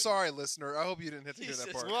good. We're I'm good. sorry, listener. I hope you didn't have to hear that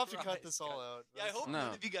Jesus part. We'll have to cut Christ, this all guys. out. Yeah, I hope No.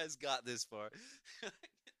 none of you guys got this far.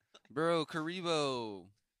 Bro, Karibo.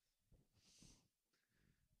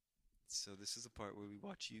 So this is the part where we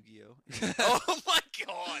watch Yu-Gi-Oh. Oh my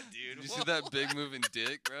god, dude! Did you see that big moving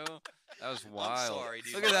dick, bro? That was wild. I'm sorry,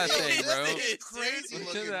 dude. Look at that Yo, thing, this bro. thing is Dude, crazy Look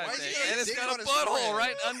looking. at that Why is thing. he got And it's dick got on a his butthole friend?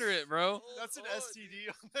 right under it, bro. That's an Oh, STD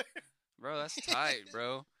on there. Bro, that's tight,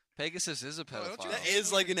 bro. Pegasus is a Bro, don't you pedophile. That hate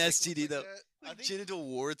is when like your an dick STD looks though. like that? I Like think- genital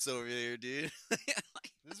warts over there, dude.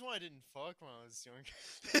 This is why I didn't fuck when I was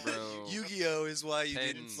younger. Bro. Yu-Gi-Oh is why you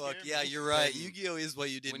Peyton. didn't fuck. Scared Yeah, me. you're right. Peyton. Yu-Gi-Oh is why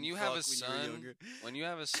you didn't. When you fuck have a when you were son, younger. when you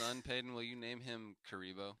have a son, Peyton, will you name him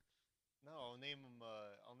Karibo? No, I'll name him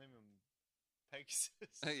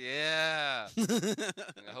Pegasus. Yeah.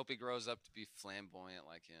 I hope he grows up to be flamboyant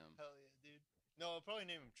like him. Hell yeah, dude. No, I'll probably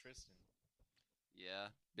name him Tristan. Yeah,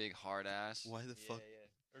 big hard ass. Why the Yeah, fuck?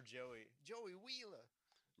 yeah. Or Joey. Joey Wheeler.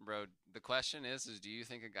 Bro, the question is do you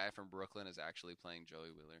think a guy from Brooklyn is actually playing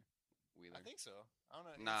Joey Wheeler? I think so. I don't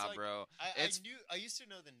know. It's Nah, like- bro. I It's I used to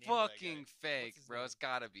know the name. of that Fucking guy. fake, What's his bro. name? It's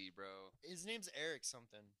gotta be, bro. His name's Eric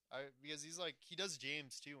something. Because he's like he does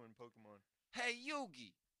James too in Pokemon. Hey,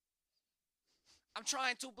 Yugi. I'm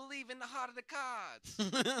trying to believe in the heart of the cards.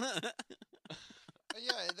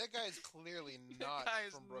 Yeah, that guy is clearly not That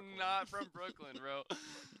guy's from Brooklyn. not from Brooklyn, bro.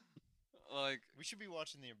 Like, We should be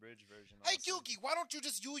watching the abridged version. Hey, honestly. Yuki, why don't you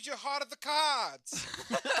just use your heart of the cards?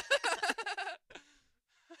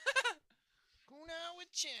 Go now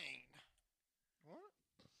with chain. What?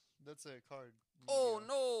 That's a card. oh Yu-Gi-Oh.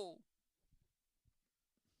 no.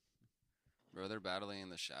 Bro, they're battling in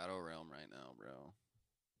the Shadow Realm right now, bro.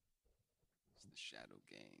 It's the Shadow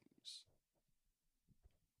Games.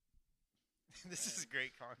 This is a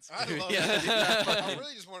great concept. I love Yeah, it. dude, I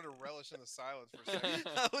really just wanted to relish in the silence for a second.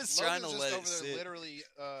 I was trying to Logan's let just it over there sit. literally.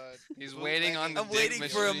 He's waiting on bootlegging the I'm Dick waiting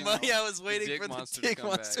for a machine. money. I was waiting Dick for the Monster to Dick come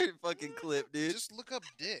back. Monster fucking clip, dude. Just look up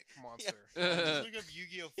Dick Monster. Just look up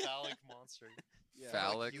Yu-Gi-Oh! Phallic Monster.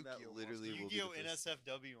 Phallic? Yu-Gi-Oh! That literally will be Yu-Gi-Oh! the first.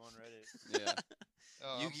 NSFW on Reddit. Yeah.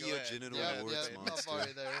 Oh, Yu-Gi-Oh! go ahead. Genital Yeah, Warts yeah, Monster. I'm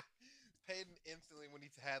already there. Peyton instantly, when he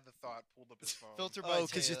had the thought, pulled up his phone. Filter by Oh,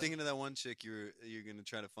 because you're Taya. thinking of that one chick you're gonna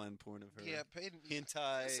try to find porn of her. Yeah, Peyton.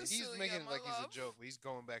 Hentai. This is- He's Cecilia, making it my like he's love. a joke, but he's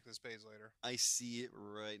going back to this page later. I see it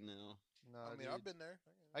right now. No, I mean, dude. I've been there.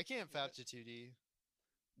 I can't get fap it. to 2D.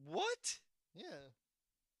 What? Yeah.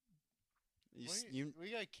 You, s- you,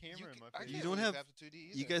 we got camera in my I face. You can't don't really have- fap to 2D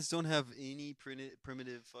either. you guys don't have any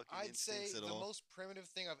primitive fucking I'd say instincts at the all. most primitive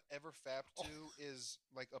thing I've ever fapped to is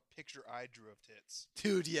like a picture I drew of tits.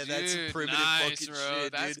 Dude, yeah, that's some Dude, primitive nice, fucking bro.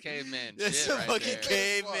 shit, That's dude. caveman That's shit some right fucking there.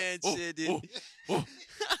 caveman Oh, shit, dude.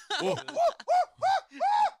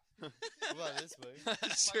 What about this way?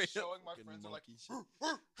 Straight up showing my fucking friends are like,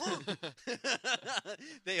 monkey shit.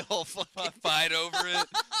 They all fucking Fight over it.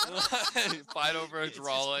 Fight over a It's just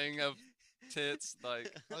drawing of tits.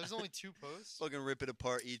 Like, Oh, there's only 2 posts. fucking rip it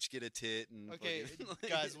apart, each get a tit, and Okay, fucking-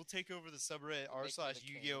 guys, we'll take over the subreddit Making r/slash the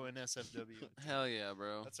Yu-Gi-Oh! NSFW. hell yeah,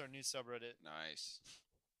 bro. That's our new subreddit. Nice.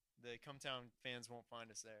 The Cumtown fans won't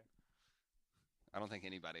find us there. I don't think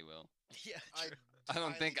anybody will. Yeah, I don't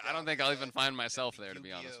highly think doubt I'll even that find myself there, to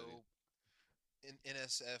be honest with you. Yu-Gi-Oh! In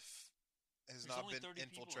NSF has There's not only been 30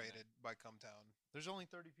 people in infiltrated by Cumtown. There's only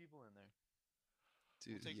 30 people in there.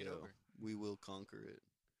 Dude, take it yo, over. we will conquer it.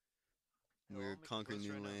 Yo, We're I'll make a conquering post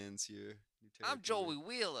new right now. lands here. new I'm territory. Joey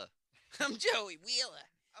Wheeler. I'm Joey Wheeler.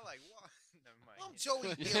 I like what? Never mind. I'm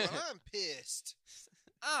Joey Bill, and I'm pissed.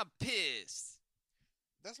 I'm pissed.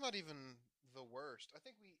 That's not even the worst. I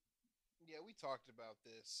think we talked about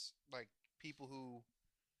this. Like people who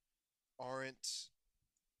aren't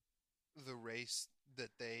the race that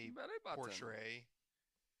they portray,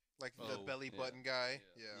 like the Oh, belly yeah, button guy.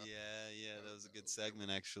 yeah. Yeah. Yeah, that was a good segment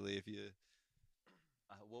actually. If you,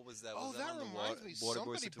 what was that? Oh, Was that on the reminds me. Waterboy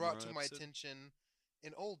Somebody Satomura brought to my episode? attention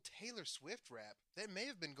an old Taylor Swift rap that may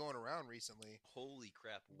have been going around recently, Holy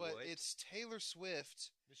crap! but what? it's Taylor Swift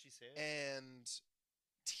Did she say it? and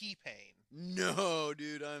T-Pain. No,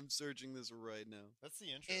 dude, I'm searching this right now. That's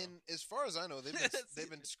the intro. And as far as I know, they've been, That's they've it.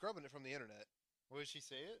 been scrubbing it from the internet. What did she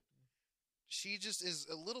say it? She just is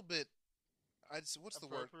a little bit. What's the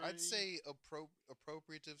word? I'd say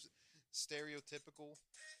appropriative, stereotypical.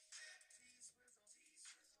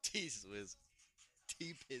 T-Swizz.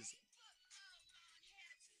 T-Piz.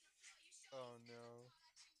 Oh no.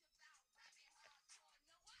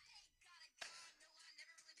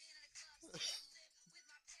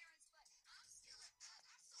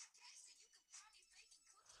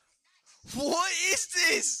 What is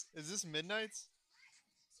this? Is this Midnight's?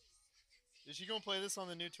 Is she gonna play this on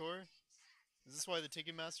the new tour? Is this why the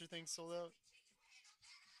Ticketmaster thing sold out?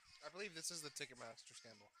 I believe this is the Ticketmaster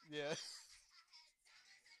scandal. Yeah.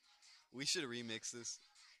 We should remix this.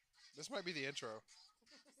 This might be the intro.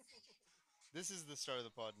 This is the start of the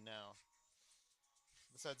pod now.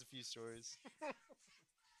 Besides a few stories.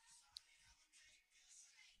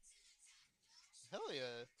 Hell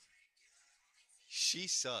yeah. She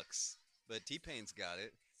sucks, but T-Pain's got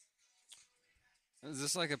it. Is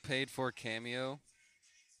this like a paid-for cameo?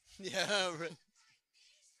 Yeah, right.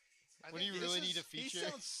 I What do think you this really is- need a He feature?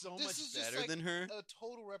 sounds so This much is just better like than her. a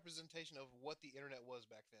total representation of what the internet was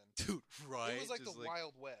back then. Dude, right? It was like Just the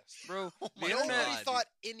Wild West. Bro, Oh the my internet... Nobody God, thought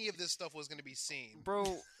any of this stuff was going to be seen. Bro,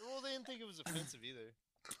 Well, they didn't think it was offensive either.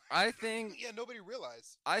 I think Yeah, nobody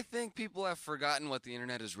realized. people have forgotten what the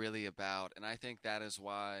internet is really about, and I think that is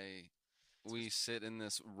why we sit in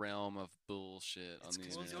this realm of bullshit It's on the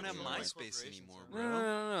 'cause we internet. don't have we like- MySpace anymore, No, bro. no,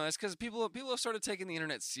 no, no. It's because people have started taking the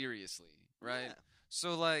internet seriously, right? Yeah.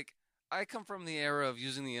 So like, I come from the era of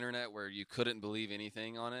using the internet where you couldn't believe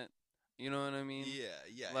anything on it. You know what I mean?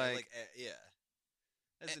 Yeah, like- yeah.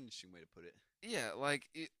 That's an interesting way to put it. Yeah, like,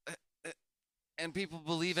 and people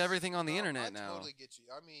believe everything on the No, internet I now. totally get you.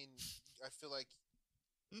 I mean, I feel like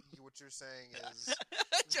what you're saying is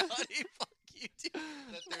Johnny, fuck you, dude.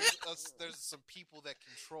 that there's some people that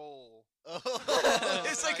control Oh,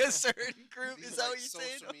 it's like a Like, certain group. these, Is that like, what you're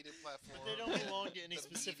saying? social media platforms. They don't belong to any the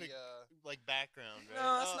specific media. like background, right?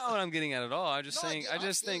 No, that's not what I'm getting at all. I'm just No, saying. get- I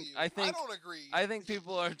just feel think. you. I think. don't agree. I think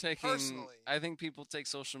people are taking. Personally. I think people take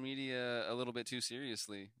social media a little bit too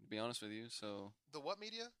seriously. To be honest with you, so The what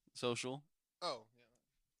media? social. Oh, yeah.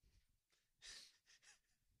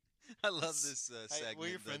 I love this segment. what are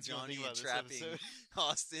your the friends gonna Johnny think about this trapping episode?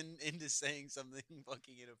 Austin into saying something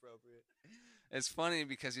fucking inappropriate. It's funny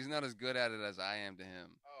because he's not as good at it as I am to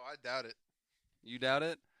him. Oh, I doubt it. You doubt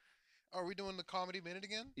it? Are we doing the comedy minute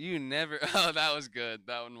again? You never. Oh, that was good.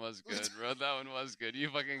 That one was good, bro. That one was good. You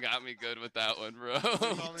fucking got me good with that one, bro.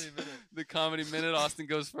 Comedy minute. The comedy minute. Austin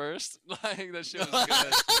goes first. Like that shit was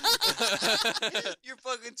good. Your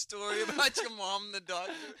fucking story about your mom and the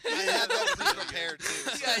doctor. I had that pre-prepared too.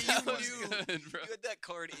 so Yeah, that's you That funny. was knew. good, bro. You had that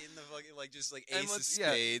card in the fucking like just like And ace of what's- yeah,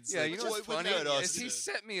 spades. Yeah, like, you know "Joy, what's put funny that, is Austin." he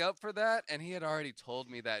set me up for that, and he had already told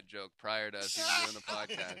me that joke prior to us even doing the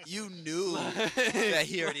podcast. You knew Like- that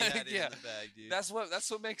he already like, had it yeah. in the bag, dude. That's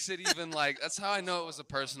what makes it even like. That's how I know it was a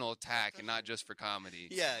personal attack and not just for comedy.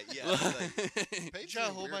 yeah, yeah. Like, Peyton's You tried to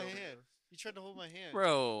getting hold weird my over hand. here. You tried to hold my hand.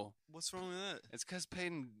 Bro, what's wrong with that? it's because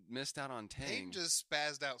Peyton missed out on Tang. Peyton just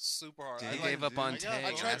spazzed out super hard. Did I he he? like- gave up on I got Tang. I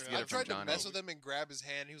and tried, has to get I it from tried to Johnny. mess with him and grab his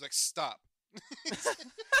hand. He was like, "Stop."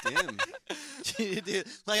 Damn. Dude,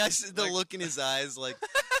 like I said, the Like- look in his eyes, like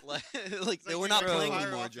It's they like we're you not gotta playing fire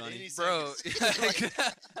anymore, off at Johnny. any Bro, second.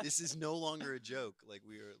 This is no longer a joke. Like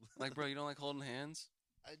we are. like, bro, you don't like holding hands?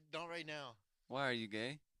 Not right now. Why are you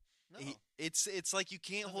gay? No. It's like you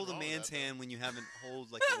can't Nothing hold a wrong with man's that, though. hand when you haven't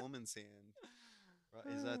hold like a woman's hand.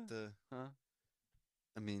 Right? Is that the? Huh?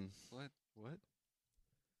 I mean, What? what?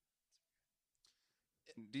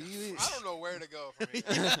 Do you? I don't know where to go from here.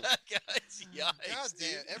 Guys, yikes, God damn!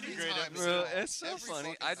 dude. Every Great time, episode. Bro, wrong. it's so Every funny.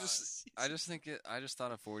 fucking I time. just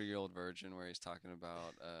thought of 40-year-old virgin where he's talking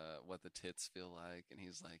about what the tits feel like, and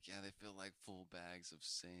he's like, yeah, they feel like full bags of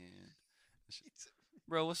sand.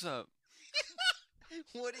 Bro, what's up?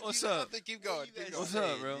 What did What's you, up? Nothing, keep going. you Keep guys going. What's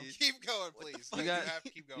up, bro? dude? Keep going, What the please. fuck? You got- have to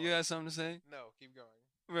keep going. You got something to say, No, keep going.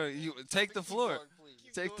 bro? You take the Keep floor. going, please.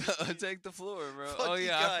 Take the take the floor, bro. Fuck oh you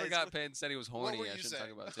yeah, I guys. forgot. What- Peyton said he was What horny. were I you shouldn't saying?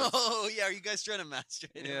 talk about tits. Oh yeah, are you guys trying to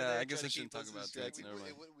masturbate? over Yeah, there, I trying guess to I shouldn't keep talk us about distracted? tits. We, Never we,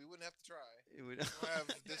 mind. we wouldn't have to try. It would- We have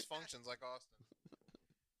dysfunctions like Austin.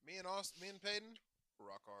 Me and Peyton,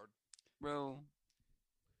 rock hard. Bro,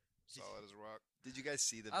 Solid as a rock. Did you guys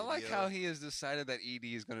see the I video? like how he has decided that ED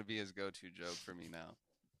is going to be his go-to joke for me now.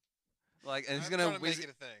 Like, and he's I'm gonna trying to make it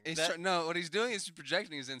a thing. He's That- no, what he's doing is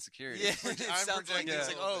projecting his insecurity. Yeah, it I'm sounds like projecting he's a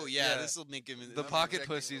like, little oh bit. yeah, Yeah. this will make him. The I'm pocket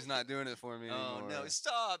projecting a pussy's little not bit. doing it for me Oh anymore. no!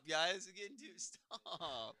 Stop, guys! You're getting too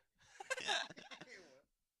stop.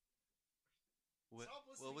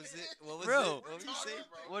 What was it? What was Bro. it? We're What was you talking, saying?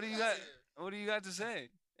 bro. What do Get you out got? of here. What do you got to say?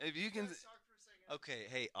 If you can, Okay,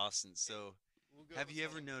 hey Austin. So, have you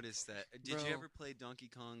ever noticed that? Did Bro. you ever play Donkey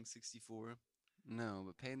Kong 64? no,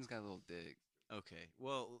 but Peyton's got a little dick. Okay,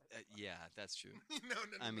 well, yeah, that's true. No.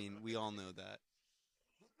 I mean, we all know that.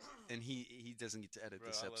 And he doesn't get to edit Bro,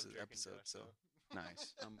 this I love episode, jerking Josh, so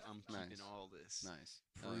Nice, I'm Nice. keeping all this. nice.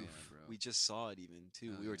 Proof. Oh, yeah, bro. We just saw it even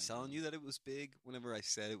too. Oh, We were yeah, telling bro. you that it was big. Whenever I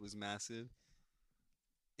said it was massive,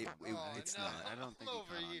 Oh, it's no. not. I don't think he Over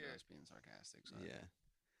caught on here. to us being sarcastic. So. Yeah.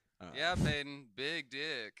 Yeah, Peyton, big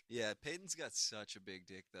dick. Yeah, Peyton's got such a big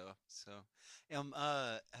dick though. So,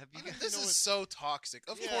 have you guys? This know is what- so toxic.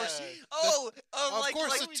 Of Yeah. course. Oh, Of like,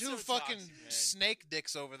 course, like, the we two so fucking toxic, man. snake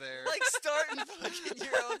dicks over there. like starting fucking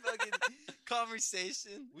your own fucking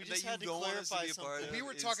conversation. We that just you had to don't want us clarify be a part something. of we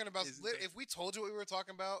were is- talking about. is If we told you what we were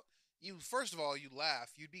talking about, you first of all you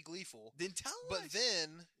laugh, you'd be gleeful, then tell but us.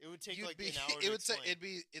 then It would take you'd like be. an hour. It to would say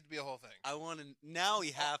explain. it'd be a whole thing. I want to. Now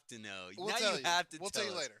we have to know. We'll now tell you have to. We'll tell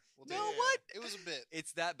you us. later. We'll tell No, you. what? It was a bit.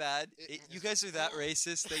 It's that bad. It- You guys are that Okay.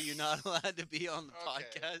 racist that you're not allowed to be on the Okay.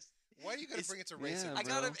 podcast. Why are you gonna It's- bring it to Yeah, racism? I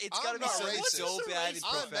gotta. bro. It's I'm gotta be not something racist. so What's a bad racist? and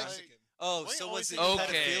I'm professional. Mexican. Oh, Why so always was it think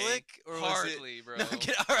Okay, pedophilic or was it? hardly, bro. No,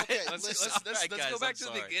 okay, all right. Okay, Let's listen, let's, all right, let's guys, go back I'm to the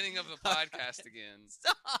sorry. beginning of the podcast again.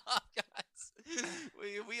 Stop, guys.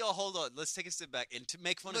 We all hold on. Let's take a step back and to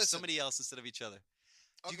make fun of Listen. somebody else instead of each other.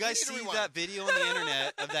 Do Okay, you guys we need to see rewind. that video on the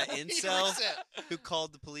internet of that We need to incel reset. who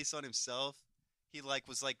called the police on himself? he like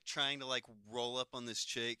was like trying to like roll up on this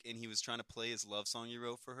chick, and he was trying to play his love song he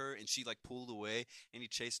wrote for her, and she like pulled away, and he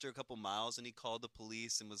chased her a couple miles, and he called the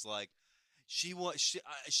police and was like,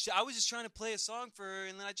 I was just trying to play a song for her,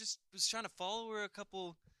 and then I just was trying to follow her a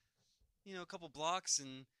couple blocks,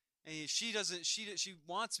 and she doesn't, she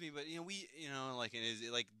wants me, but like, and is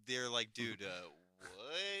like they're like, dude,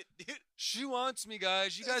 what, dude? She wants me,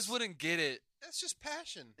 guys. You guys wouldn't get it. That's just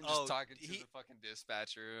passion. I'm just Oh, talking to the fucking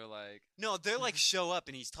dispatcher, like. No, they're like show up,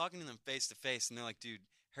 and he's talking to them face to face, and they're like, dude,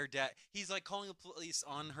 her dad. He's like calling the police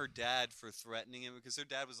on her dad for threatening him because her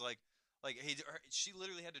dad was like she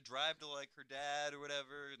literally had to drive to like her dad or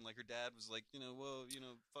whatever, and like her dad was like, whoa,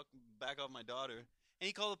 fucking back off my daughter, and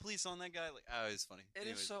he called the police on that guy. Like, oh, it's funny. It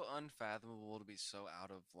Anyways. is so unfathomable to be so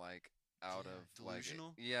out of delusional?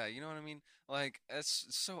 Like, yeah, you know what I mean? Like, it's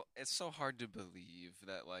so hard to believe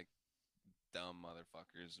that like dumb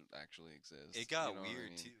motherfuckers actually exist. It got you know what I weird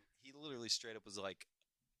mean? too. He literally straight up was like,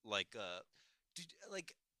 dude,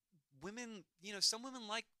 like women, some women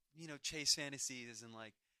like, chase fantasies and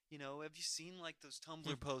like, have you seen like those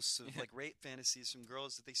Tumblr posts of like rape fantasies from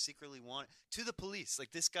girls that they secretly want to the police?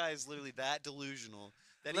 Like this guy is literally that delusional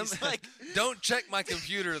that he's like, don't check my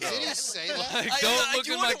computer though. Did he say that? Like, don't look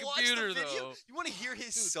at my computer though. You want to hear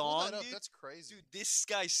his Dude, song, pull that up. dude? That's crazy. Dude, this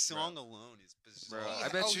guy's song alone is bizarre. Bro, Oh, I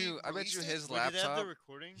bet he you released it? his Wait, did they have laptop. the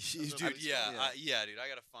recording? Dude, Of the voice yeah, call? dude, I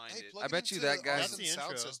gotta find Hey, it. plug I it bet you into that guy's- Austin's That's the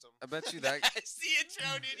sound intro. system. I bet you that. That's the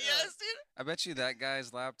intro, dude. Yes, dude. I bet you that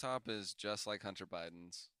guy's laptop is just like Hunter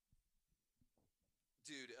Biden's.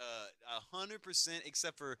 Dude, 100%,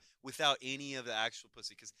 except for without any of the actual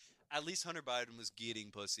pussy, because at least Hunter Biden was getting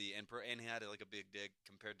pussy and he had like a big dick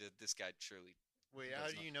compared to this guy, surely. Wait, He how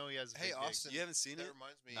does do not. you know he has a Hey, big dick? Austin. You haven't seen that it?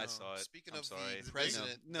 reminds me. I saw it. Speaking I'm of sorry. the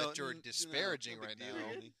president No, that you're no, disparaging no big right deal.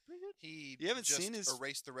 now, Bring he You haven't just seen his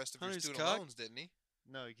erased the rest of your Hunter's student cock? loans, didn't he?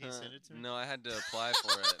 No, you can't send it to me. No, I had to apply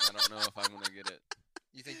for it. And I don't know if I'm gonna get it.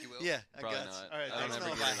 You think you will? Yeah, I Probably got not. All right, I don't thanks. ever I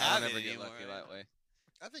don't get know it. if I I'll have never it get anymore, lucky right? that way.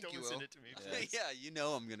 I think Don't you will. send it to me, Yeah. please. Yeah, you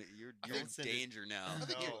know I'm gonna. You're I in think- send it. danger now. I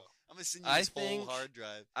think you No. will. I'm gonna send you I this whole think- hard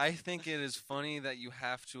drive. I think it is funny that you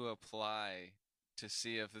have to apply to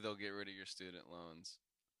see if they'll get rid of your student loans.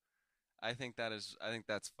 I think that's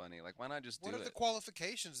funny. Like, why not just What do are it? the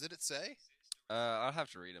qualifications? Did it say? I'll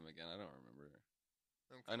have to read them again. I don't remember.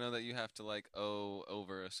 Okay. I know that you have to like owe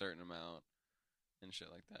over a certain amount and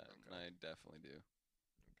shit like that. Okay. And I definitely do.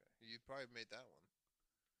 Okay. You probably made that one.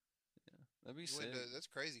 That'd be You sick. went to, that's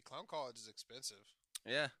crazy. Clown college is expensive.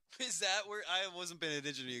 Yeah. Is that where I wasn't paying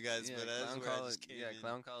attention to you guys? Yeah, but that's clown where I college. just came Yeah, in.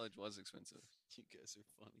 clown college was expensive. You guys are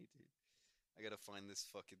funny, dude. I gotta find this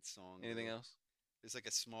fucking song. Anything though. else? There's like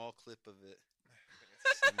a small clip of it.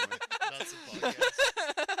 That's a podcast.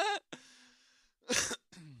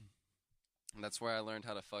 That's where I learned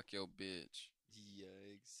how to fuck your bitch.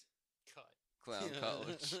 Yikes. Cut. Clown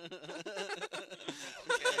college.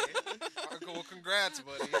 Okay. Well, congrats,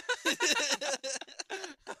 buddy.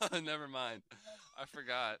 Never mind. I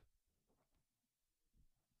forgot.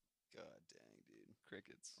 God dang, dude.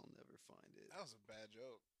 Crickets. I'll never find it. That was a bad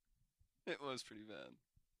joke. It was pretty bad.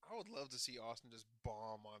 I would love to see Austin just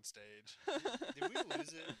bomb on stage. Did we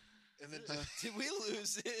lose it? And then Did we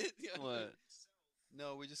lose it? What?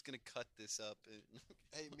 No, we're just gonna cut this up.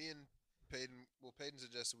 hey, me and Peyton. Well, Peyton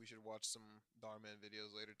suggested we should watch some Darman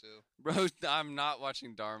videos later too. Bro, I'm not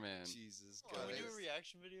watching Darman. Jesus Oh, Can we Christ. do a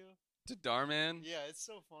reaction video? To Darman? Yeah, it's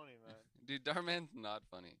so funny, man. Dude, Darman's not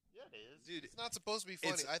funny. Yeah, it is. Dude, It's not supposed to be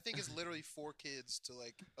funny. It's- I think it's literally for kids to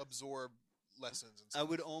like absorb lessons and I stuff.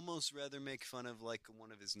 would almost rather make fun of like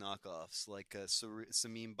one of his knockoffs, like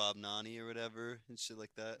Sameem Babnani or whatever and shit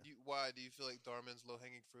like that. Why do you feel like Darman's low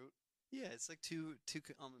hanging fruit? Yeah, it's like too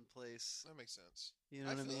commonplace. That makes sense. You know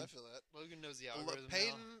I what I feel mean? I feel that. Logan knows the Lo- algorithm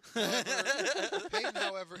Peyton, however, Peyton,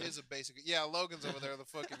 however, is a basic. Yeah, Logan's over there, the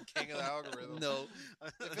fucking king of the algorithm. No.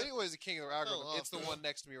 If anyone's the king of the algorithm, off, it's the bro. one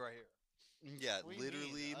next to me right here. Yeah, What do you mean?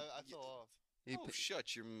 literally. I fell off. He Oh, p-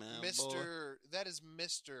 shut your mouth, Mr. That is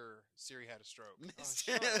Mr. Siri had a stroke. boy. Oh, Mr.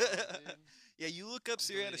 shut up, dude. Yeah, you look up I'm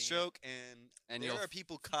Siri had a deleting it. stroke, And there you'll are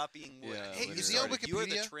people copying what Yeah, Hey, you you see on started. You are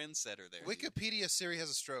the Wikipedia? trendsetter there, Wikipedia Siri has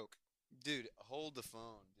a stroke. dude. Hold the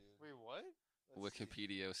phone, dude. Wait, what? Let's see.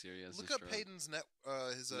 Wikipedia series. Look up Peyton's net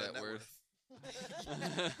Net worth.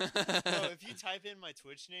 No, if you type in my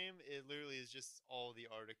Twitch name, it literally is just all the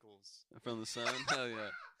articles. From the sun? Hell yeah.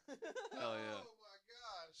 Hell yeah. Oh my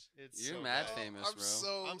gosh. It's You're so mad bad. famous, I'm bro.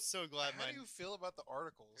 so. I'm so glad how my. do you feel about the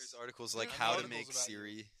articles? There's articles There like are how to articles make about you.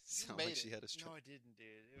 Siri sound made like she it. had a No, stroke. I didn't,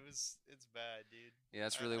 dude. It's bad, dude. Yeah,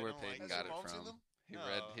 that's I- really I where don't Peyton like got Has it your mom seen from. them? He No,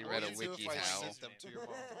 read I read a wouldn't do it wiki if I how. sent them to your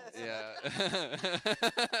mom.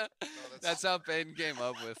 Yeah. That's how Peyton came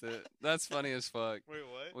up with it. That's funny as fuck. Wait,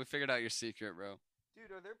 what? We figured out your secret, bro.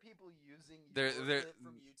 Dude, are there people using They're- your they're- clip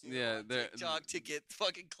from YouTube yeah, on they're- TikTok to get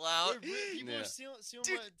fucking clout? People Yeah. are stealing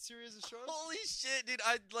Dude. my series of shows. Holy shit, dude!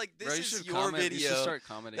 I like this Bro, you is should your comment. You should video start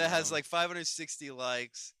commenting that has on 'em. like 560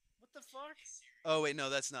 likes. What the fuck? Oh wait, no,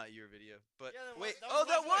 that's not your video. But Yeah, that was- wait, that oh, was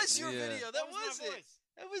my that was voice. your Yeah. video. That was my it. voice.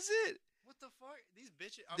 That was it. What the fuck? These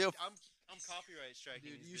bitches. They'll- I'm copyright striking.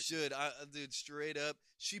 Dude, these you bitches. should. Dude, straight up.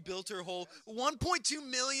 She built her whole 1.2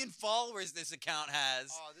 million followers this account has.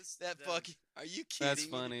 Oh, this. That them. fucking. Are you kidding? That's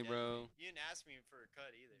me? funny, Yeah, bro. You didn't ask me for a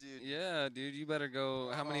cut either. Dude. Yeah, dude, you better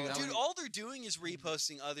go. How many? Oh, how Dude, many- all they're doing is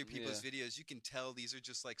reposting other people's Yeah. videos. You can tell these are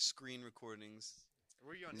just like screen recordings.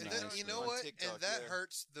 Were you on And Nice, then TikTok? you man. know On what? TikTok, And that yeah.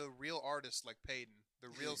 hurts the real artists like Peyton, the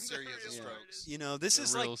real The serious real strokes. artists. You know, this The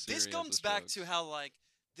is real like this serious comes of back strokes. to how like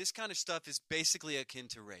this kind of stuff is basically akin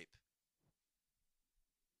to rape.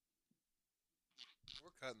 We're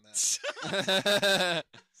cutting that.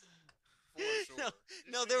 For sure.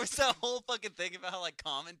 No, there was that whole fucking thing about how like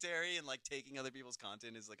commentary and like taking other people's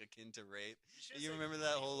content is like akin to rape. should've You said remember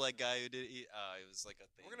that whole like comedy. guy who did it? It was like a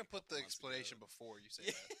thing. We're gonna a put couple the months explanation ago. before you say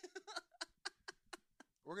Yeah. that.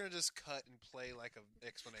 We're gonna just cut and play like an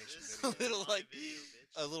explanation This is video. little, my like, video,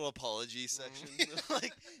 bitch. A little apology section,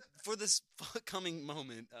 like for this coming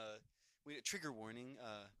moment. Trigger warning. In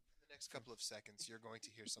the next couple of seconds, you're going to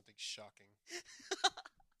hear something shocking.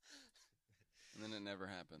 and then it never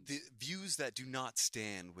happens. The views that do not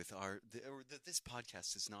stand with or that this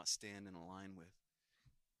podcast does not stand and align with.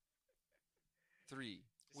 3.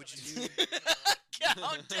 Would Something you? stupid.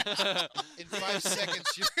 Countdown. In 5 seconds,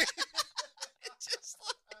 you're. Just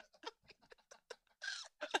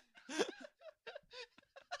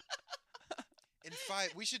In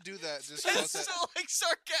 5, we should do that. Just like, post it's that. so like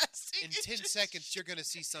sarcastic. In It's 10 just- seconds, you're gonna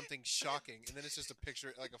see something shocking, and then it's just a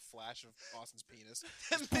picture, like a flash of Austin's penis,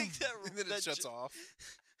 And make that, and then it that shuts ju- off.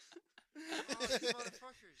 Oh, these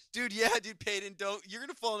motherfuckers. Dude, yeah, dude, Peyton, don't. You're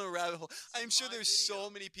gonna fall in a rabbit hole. I'm is sure my there's video. so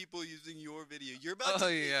many people using your video. You're about Oh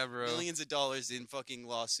to get yeah, bro. millions of dollars in fucking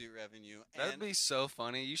lawsuit revenue. That'd and be so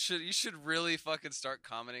funny. You should really fucking start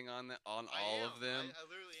commenting on all of them. I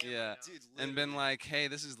literally am Yeah. right now. dude, And been literally, like, hey,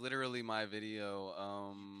 this is literally my video.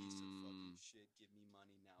 you piece of fucking shit. Give me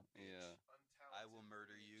money now, bitch. Yeah. I will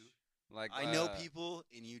murder you. Like I know uh, people,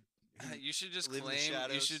 and you. You should just live in the claim.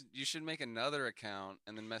 shadows. You should make another account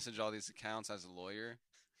and then message all these accounts as a lawyer.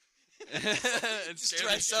 and Just scare the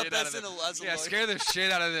dress up shit out as of an them. as a Yeah, lawyer. scare the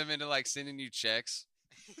shit out of them into like sending you checks.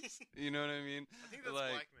 You know what I mean? I think that's Like-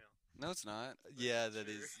 blackmail. No, it's not. Yeah, that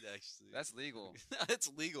Sure. is actually. That's legal. That's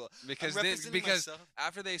legal. Because I'm then, representing because myself.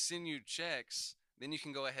 after they send you checks, then you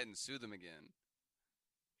can go ahead and sue them again.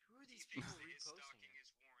 Who are these people reposting?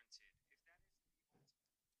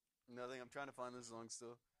 it? Nothing. I'm trying to find this song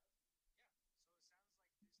still.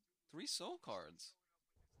 3 soul cards.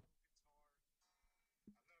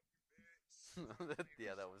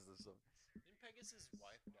 Yeah, that was the song. Didn't Pegasus'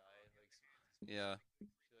 wife die? Like, Yeah. she,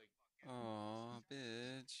 like Oh,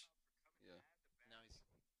 bitch. Yeah. now he's.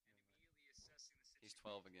 He's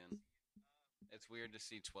 12 again. It's weird to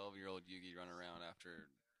see 12-year-old Yugi run around after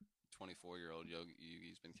 24-year-old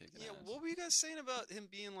Yugi's been kicking Yeah, ass. what were you guys saying about him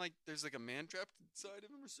being like there's like a man trapped inside of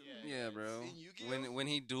him or something? Yeah, bro. In Yu-Gi-Oh? When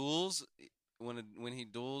he duels, when he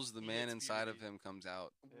duels, the He man gets inside of puberty. him comes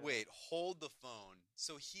out. Wait, hold the phone.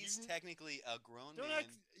 So he's You've- technically a grown Don't man. act.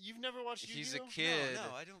 You've never watched He's a Yu-Gi-Oh? kid.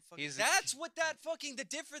 No, I don't fucking. He's a That's what that fucking the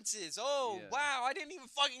difference is. Oh Yeah. wow, I didn't even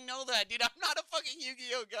fucking know that, dude. I'm not a fucking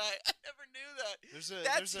Yu-Gi-Oh guy. I never knew that. There's a.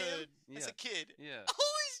 That's there's him. Yeah. As a kid. Yeah.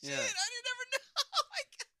 Holy shit! Yeah. I didn't ever know. Oh my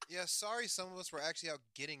god. Yeah, sorry, some of us were actually out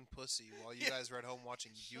getting pussy while you Yeah. guys were at home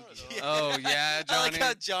watching Yu-Gi-Oh. up. Yeah. Oh yeah, I like Johnny.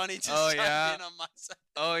 how Johnny just Oh, chimed yeah. in on my side.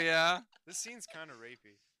 Oh yeah. This scene's kind of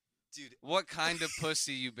rapey. Dude, What kind of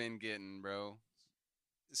pussy you been getting, bro?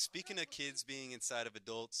 speaking of kids being inside of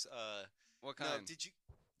adults, What no, kind? did you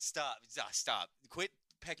stop? Quit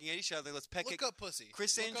pecking at each other. Let's peck Look at up pussy.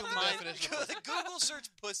 Chris Look Angel up the Mind. definition of pussy. Google search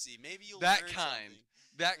pussy. Maybe you'll That learn kind. something.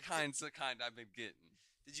 That kind's the kind I've been getting.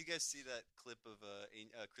 Did you guys see that clip of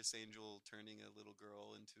Chris Angel turning a little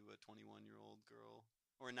girl into a 21-year-old girl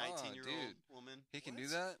or a 19-year-old dude. woman? He can do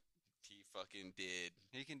What? that. He fucking did.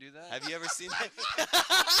 He can do that. Have you ever seen that?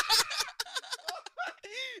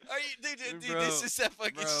 Are you, dude, Bro, this is that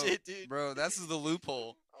fucking bro, shit, dude. Bro, that's the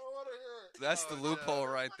loophole. I want to hear it. That's the Oh, loophole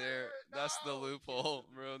no. right there. That's the No. loophole,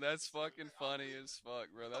 bro. That's fucking funny as fuck,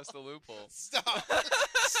 bro. That's the loophole. Stop.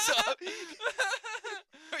 Stop.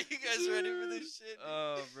 Are you guys ready for this shit? dude?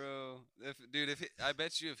 Oh, bro. I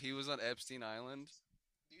bet you if he was on Epstein Island,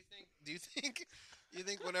 Do you think? You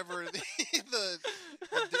think whenever the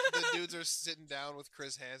dudes are sitting down with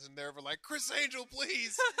Chris Hansen, they're ever like, Chris Angel,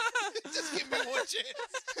 please, just give me one chance.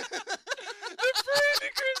 they're praying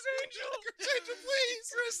to Angel. Chris Angel, please.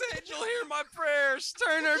 Chris Angel, hear my prayers.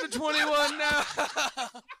 Turn her to 21 now.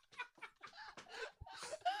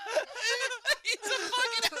 He's a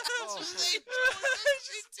fucking Oh, Angel.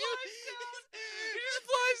 He just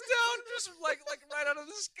flies down, just like right out of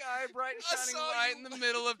the sky, bright and I shining saw light you. in the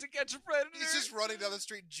middle of To Catch a Predator. He's just running down the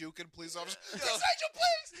street, juking police officers. Yo. Chris Angel,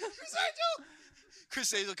 please. Chris Angel.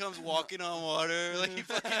 Chris Angel comes walking on water. Like he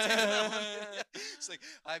fucking takes that one. It's like,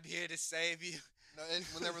 I'm here to save you. No, and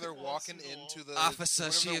whenever they're walking into the Officer,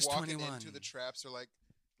 whenever she they're is walking 21. into the traps, they're like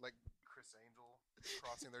Chris Angel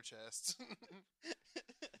crossing their chest.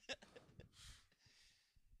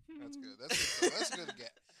 That's good. That's a good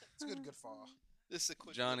get. It's a good fall. This is a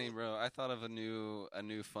quick Johnny, little- bro, I thought of a new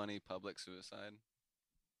funny public suicide.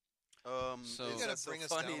 So- You is gotta that so bring us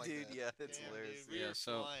funny, down like dude. that. Yeah, that's Damn, hilarious. dude, we Yeah, were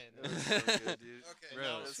so- flying. That was so good, dude. Okay, Bro,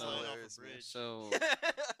 Now we're so- flying off hilarious, a man. bridge. So,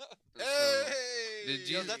 Hey! Did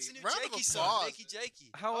Yo, you- that's a new Round of Jakey song. applause. Jakey Jakey.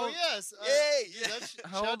 how Oh old, yes. Yay! dude, that's-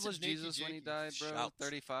 how shout old to was Jakey Jesus when he Jakey. died, bro? Shout.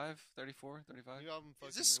 35, 34, 35? New album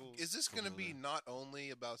fucking rules. Is this gonna be not only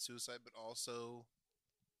about suicide but also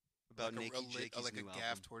About like Nakey Jakey's like a new gaff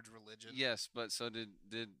album. towards religion? Yes, but so did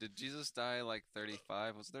Jesus die like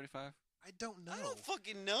 35? Was it 35? I don't know. I don't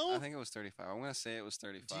fucking know. I think it was 35. I'm gonna say it was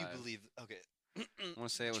 35. Do you believe? Okay. I'm gonna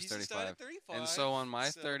say it was Jesus died 35. at 35. And so on my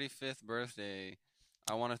so- 35th birthday,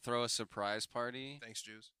 I want to throw a surprise party, Thanks,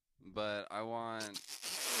 Jews. but I want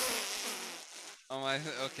on my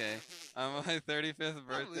 35th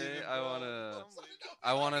birthday, I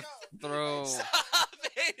want to throw Stop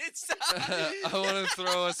it! Stop I want to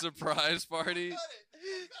throw a surprise party.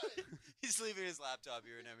 He's leaving his laptop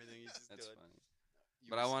here and everything. He's just That's doing. funny.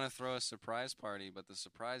 But I want to throw a surprise party, but the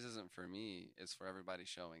surprise isn't for me, it's for everybody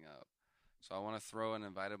showing up. So I want to throw and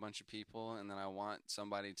invite a bunch of people, and then I want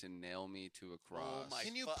somebody to nail me to a cross. Oh my!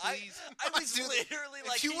 Can you fu- please? I was Dude, literally if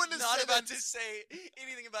like, you he's wouldn't have not said about that- to say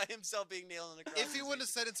anything about himself being nailed in a cross. If he wouldn't have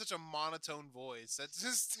said it in such a monotone voice, that's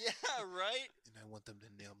just. Yeah, right. And I want them to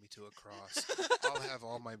nail me to a cross. I'll have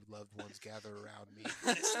all my loved ones gather around me.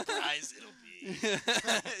 What a surprise it'll be.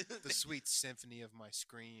 The sweet symphony of my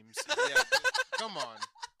screams. Yeah, come on.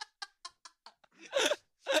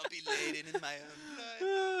 I'll be laden in my own blood.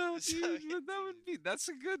 Oh, Sorry, dude, but that's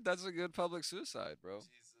a good public suicide, bro.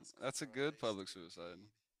 Jesus That's a good Christ. public suicide.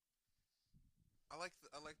 I like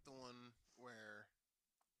the one where,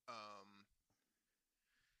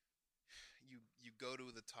 you go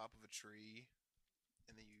to the top of a tree,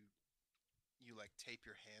 and then you like tape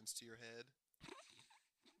your hands to your head,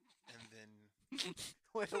 and then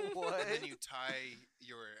Wait, what? and then you tie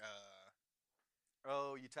your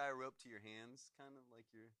Oh, you tie a rope to your hands, kind of like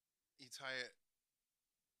you're. you tie it.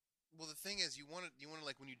 Well, the thing is, you want to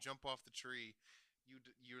like when you jump off the tree,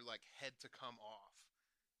 your like head to come off,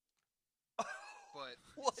 but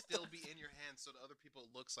What still the be in your hand, so to other people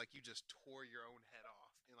it looks like you just tore your own head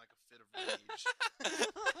off in like a fit of rage.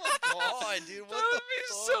 Oh God, dude, what That'd the be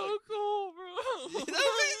fuck? so cool, bro. That'd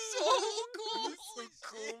be so cool. That'd be so Holy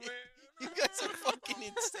cool, shit. man. You guys are fucking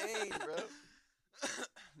insane, bro.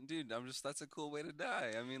 Dude, that's a cool way to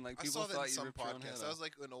die. I mean, like I people saw that thought in you some ripped your own head podcast. That off. was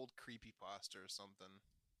like an old creepypasta or something.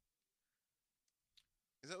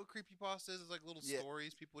 Is that what creepypasta is? It's like little Yeah.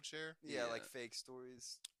 stories people would share. Yeah, Yeah. like fake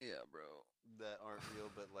stories Yeah, bro. that aren't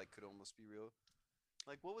real, but like could almost be real.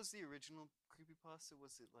 Like, what was the original creepypasta?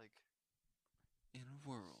 Was it like In a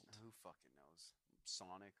world. who fucking knows?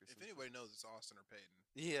 Sonic or If something. anybody knows, it's Austin or Peyton.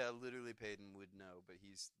 Yeah, literally Peyton would know, but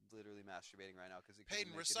he's literally masturbating right now because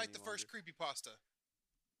Peyton, recite the first creepypasta.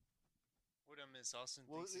 What I miss? Austin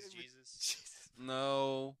Well, thinks he's it would- Jesus.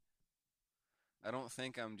 No. I don't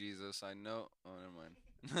think I'm Jesus. I know. Oh, never mind.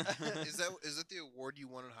 Is that the award you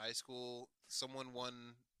won in high school? Someone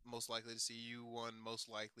won most likely to see you, won most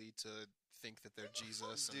likely to think that they're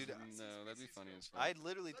Jesus. and- Dude, No, that'd be funny as fuck. I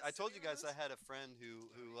told you guys I had a friend who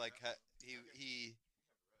like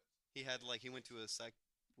he had like he went to a psych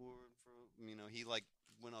ward for he like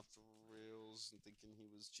went off the rails and thinking he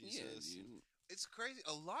was Yeah, Jesus. dude. it's crazy.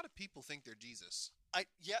 A lot of people think they're Jesus.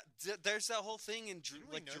 There's that whole thing in Didn't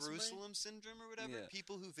we like know somebody? Jerusalem syndrome or whatever. Yeah.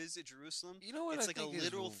 People who visit Jerusalem, You know what it's I like a think is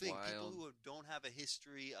literal thing. People wild? who don't have a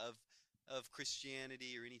history of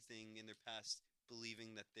Christianity or anything in their past,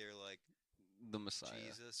 believing that they're like The Messiah.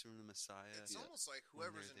 Jesus or the Messiah. It's Yeah. almost like When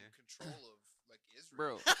whoever's in they're there. control of like Israel.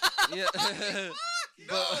 Bro. Yeah. No,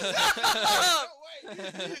 But- no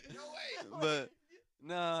way, no way. But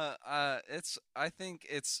no, I think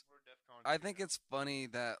it's We're DEFCON I 2 think now. it's funny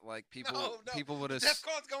that like people No, people would have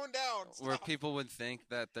DEFCON's going down. where Stop. people would think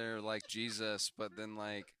that they're like Jesus, but then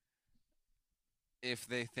like if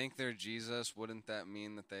they think they're Jesus, wouldn't that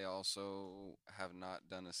mean that they also have not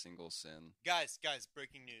done a single sin? Guys,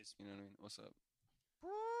 breaking news. You know what I mean? What's up?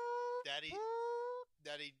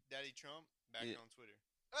 Daddy Trump back Yeah. on Twitter.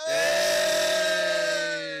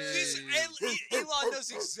 Elon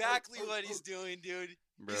knows exactly what he's doing, dude.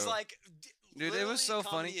 Bro. He's like, Dude, it literally, was so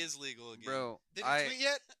comedy funny. is legal again. Bro, Did he tweet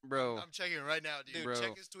yet? bro, I'm checking right now, dude. Bro.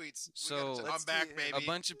 Check his tweets. So- I'm Let's back, tweet baby. him. a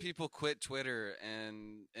bunch of people quit Twitter,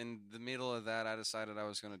 and in the middle of that, I decided I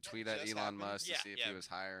was going to tweet at just Elon happened? Musk to Yeah, see if yeah. he was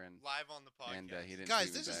hiring, Live on the podcast. and he didn't. Guys,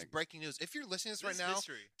 tweet me this is back. breaking news. If you're listening to this right This is now,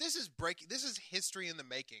 history. this is breaking. This is history in the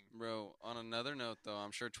making. Bro, on another note, though,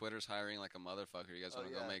 I'm sure Twitter's hiring like a motherfucker. You guys Oh, want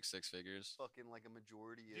to yeah. go make six figures? Fucking like a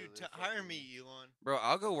majority Dude, of their hire fucking- me, Elon. Bro,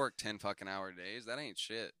 I'll go work 10 fucking hour days. That ain't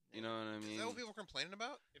shit. You know what I Is mean? that what people are complaining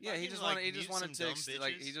about? If Yeah, I he can, just like, wanted. He just mute wanted some to dumb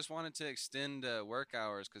like. He bitches- just wanted to extend work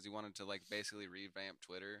hours because he wanted to like basically revamp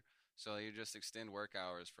Twitter. So you just extend work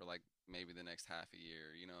hours for like maybe the next half a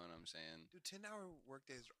year. You know what I'm saying? Dude, 10-hour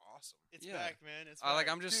workdays are awesome. It's Yeah. back, man. It's Like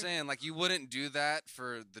back. I'm just Dude, saying, like you wouldn't do that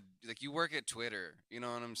for the like you work at Twitter. You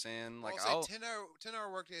know what I'm saying? Like I'll I'll say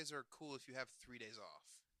 10-hour workdays are cool if you have 3 days off.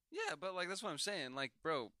 yeah, but like that's what I'm saying. Like,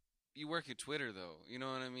 bro, you work at Twitter though. You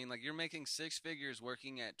know what I mean? Like you're making six figures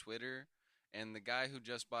working at Twitter, and the guy who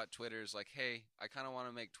just bought Twitter is like, hey, I kind of want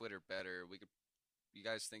to make Twitter better. We could. You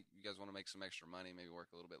guys think you guys want to make some extra money? Maybe work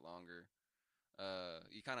a little bit longer.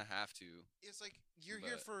 You kind of have to. It's like you're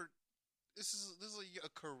here But- for this is a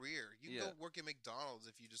career. You can Yeah. go work at McDonald's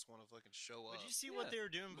if you just want to fucking show up. Did you see Yeah. what they were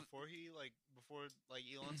doing before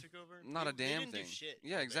Elon took over? Not a They damn didn't thing. Do shit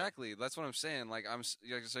Yeah, back exactly. That's what I'm saying. Like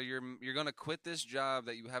so you're gonna quit this job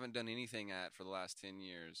that you haven't done anything at for the last 10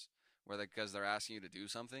 years, because they're asking you to do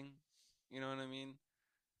something. You know what I mean?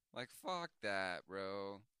 Like fuck that,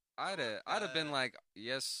 bro. I'd have been that. like,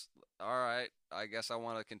 yes, all right. I guess I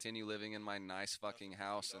want to continue living in my nice fucking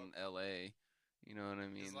house in L.A. You know what I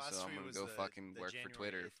mean? last So I'm tweet gonna was go the- fucking the work for January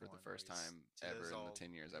Twitter 8th for the one first where he's- time to those ever in the all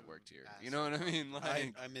 10 years I've worked here. ass You know what I mean?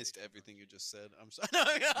 Like, I missed everything you just said. I'm sorry. No, Nah,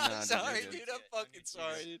 I'm dude, sorry, you're good. dude. I'm fucking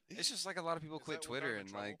sorry, dude. it's just like a lot of people Is quit that what got Twitter him in and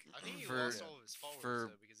trouble? like I think he for lost all of his followers for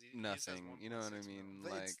though, because he just has nothing. You know what I 1.6 mean? million.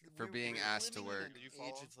 But Like it's- for we're- being we're asked to living in work. an Did you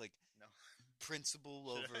age follow? of like No. principle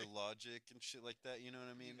Should over I? logic and shit like that. You know what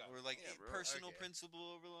I mean? got Or it. like Yeah, bro. personal Okay.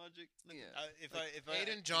 principle over logic. Yeah. If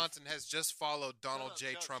Hayden Johnson has just followed Donald up,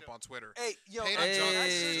 J. shut up, Trump shut up. on Twitter. Hey, yo, Hayden Hey. Johnson I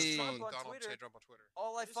has search just Trump followed on Donald Twitter. J. Trump on Twitter.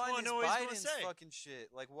 All I just find wanna is know what he's gonna Biden's say. fucking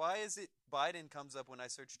shit. Like, why is it Biden comes up when I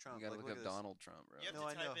search Trump? You gotta like, look up at this. Donald Trump, bro. You have No,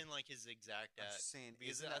 I to type know. in like his exact I'm ad just saying,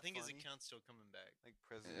 because isn't I that think his funny? account's still coming back. Like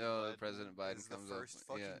President Oh, Biden President Biden is comes the up, first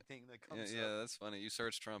fucking yeah. thing that Yeah, comes yeah, up. that's funny. You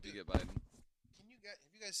search Trump, you Dude. get Biden. Have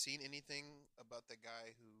you guys seen anything about the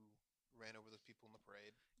guy who ran over the people in the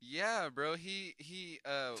parade? Yeah, bro. He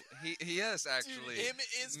yes, actually. Dude, him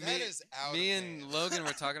is Me- That is out Me of and hand. Logan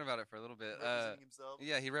were talking about it for a little bit. representing himself.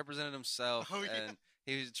 Yeah, he represented himself, Oh, yeah. and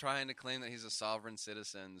he was trying to claim that he's a sovereign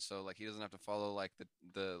citizen, so like he doesn't have to follow like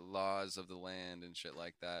the laws of the land and shit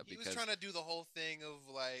like that. He was because trying to do the whole thing of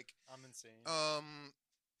like, I'm insane.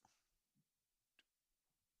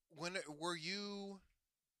 when were you?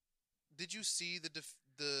 Did you see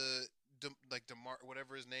like Demar,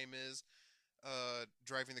 whatever his name is,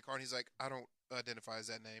 driving the car? And he's like, I don't identify as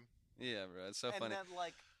that name. yeah, bro, it's so and funny. then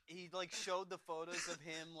like he like showed the photos of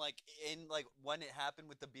him like in like when it happened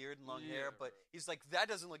with the beard and long hair, Yeah, but he's like that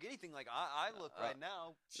doesn't look anything like I look right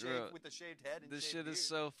now, shaved bro, with a shaved head. And This shaved shit beard. is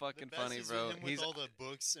so The fucking best funny, is bro. Him with He's all the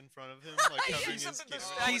books in front of him, like covering He's his up in the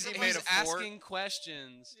camera. back. he's, He made he's a fort. asking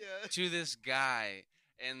questions Yeah. to this guy,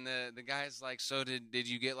 and the guy's like, so did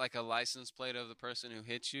you get like a license plate of the person who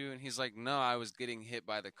hit you? And he's like, no, I was getting hit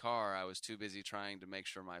by the car. I was too busy trying to make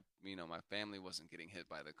sure my family wasn't getting hit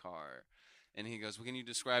by the car. And he goes, well, can you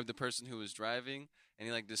describe the person who was driving? And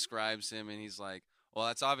he like describes him, and he's like, well,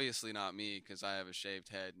 that's obviously not me because I have a shaved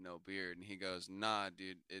head, no beard. And he goes, nah,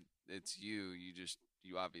 dude, it's you.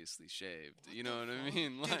 You obviously shaved. You know what I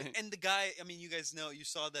mean? Dude, Like, and the guy, I mean, you guys know, you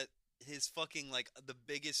saw that his fucking like the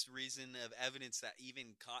biggest reason of evidence that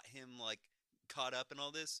even caught him like caught up in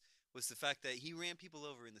all this was the fact that he ran people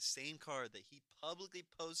over in the same car that he publicly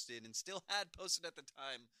posted and still had posted at the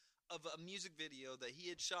time of a music video that he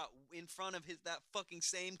had shot in front of that fucking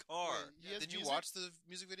same car. He has Did you music? watch the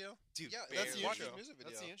music video? Dude, Yeah, That's the watch intro. his music video.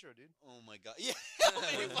 That's the intro, dude. oh my god, yeah.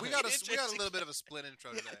 we got a little bit of a split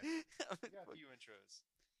intro today. We got a few intros.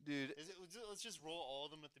 Dude, Let's just roll all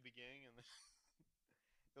of them at the beginning, and then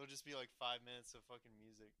it'll just be like 5 minutes of fucking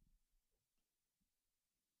music.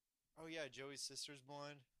 Oh yeah, Joey's sister's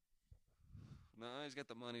blind. no, he's got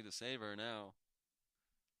the money to save her now.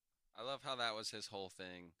 I love how that was his whole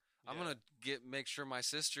thing. I'm Yeah. gonna make sure my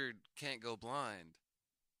sister can't go blind.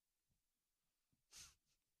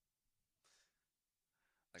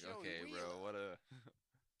 Like, Joey okay, bro, Wheeler. what a...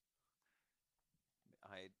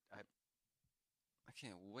 I I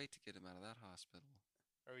can't wait to get him out of that hospital.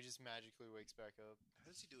 Or he just magically wakes back up.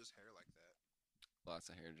 How does he do his hair like that? Lots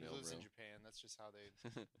of hair He gel, lives bro. in Japan. That's just how they.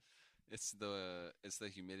 It's the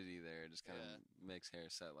humidity there. It just kind of makes hair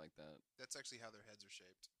set like that. That's actually how their heads are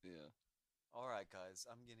shaped. Yeah. All right, guys,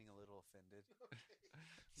 I'm getting a little offended.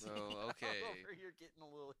 Bro, okay. Over here getting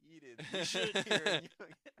a little heated. We should Hearing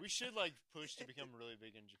you. We should like push to become really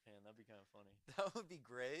big in Japan. That'd be kind of funny. That would be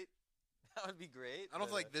great. That would be great. I don't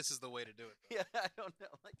feel but, like this is the way to do it. Though. Yeah, I don't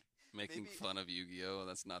know. Like Making Maybe- fun of Yu-Gi-Oh!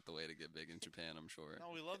 That's not the way to get big in Japan, I'm sure.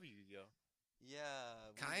 No, we love Yu-Gi-Oh.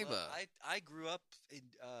 yeah, we Kaiba. love- I grew up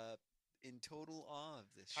in total awe of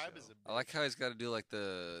this Kaiba's show. a I like how he's got to do like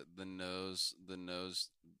the nose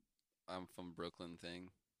I'm from Brooklyn thing.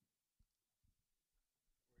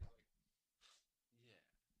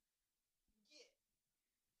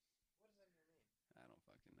 I don't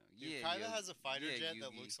fucking know. Dude, Yeah, Kaiba Yo- has a fighter yeah, jet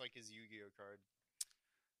that Yugi. looks like his Yu-Gi-Oh card.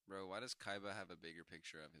 Bro, why does Kaiba have a bigger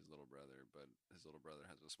picture of his little brother, but his little brother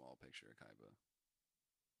has a small picture of Kaiba?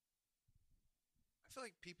 I feel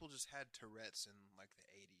like people just had Tourette's in like the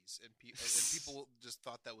 80s, and people just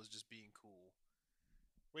thought that was just being cool.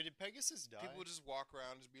 Wait, did Pegasus die? People would just walk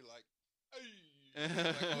around and just be like, "Hey,"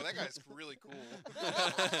 like, oh, that guy's really cool.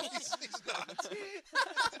 he's not.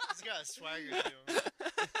 He's got a swagger to him.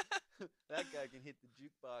 That guy can hit the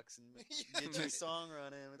jukebox and Yeah. get your song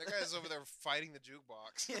running. That guy's over there fighting the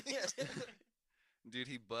jukebox. Dude,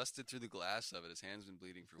 he busted through the glass of it. His hand's been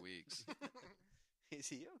bleeding for weeks. Is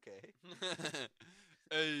he okay?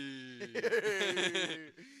 Hey.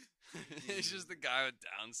 He's just the guy with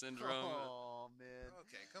Down syndrome. Oh man.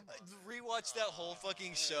 Okay, come on. Rewatch that whole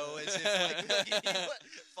fucking show as if like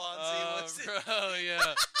Fonzie was. Bro,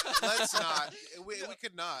 yeah. Let's not. We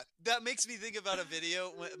could not. That makes me think about a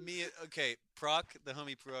video. Proc, the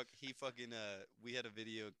homie Proc, he fucking we had a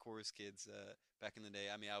video at Chorus Kids back in the day.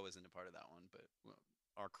 I mean, I wasn't a part of that one, but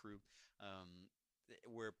our crew,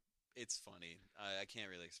 where it's funny. I can't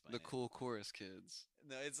really explain The it. cool chorus kids.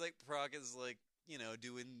 No, it's like Proc is like,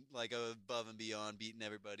 doing like above and beyond, beating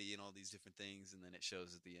everybody and all these different things, and then it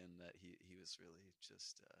shows at the end that he was really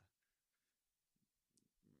just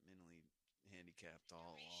mentally handicapped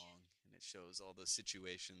all along, and it shows all those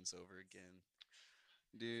situations over again.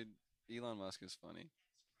 Dude, Elon Musk is funny.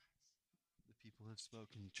 The people have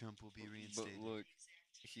spoken. Trump will be But reinstated. look,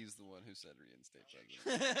 he's the one who said reinstate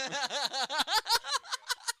president.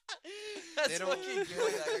 That's They don't fucking you have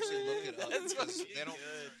good. to actually look it up That's because fucking they don't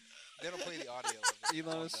good. they don't play the audio of it.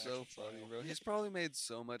 Elon on is the so actual funny, trial. bro. He's probably made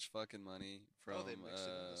so much fucking money from Oh, they mixed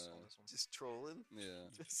it on this one. Just trolling. yeah.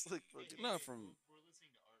 Just like fucking. No, from We're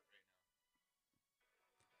listening to art right now.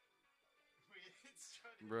 Wait, it's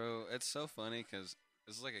trying to... bro, it's so funny because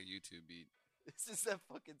this is like a YouTube beat. This is that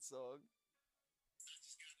fucking song.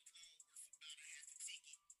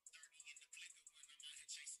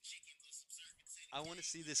 I want to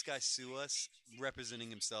see this guy sue us representing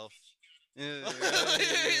himself. Yeah,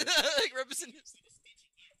 Like representing himself.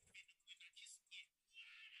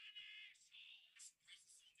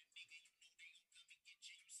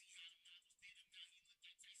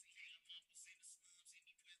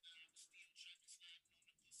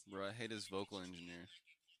 bro, I hate his vocal engineer.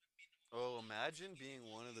 Oh, imagine being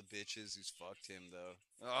one of the bitches who's fucked him though.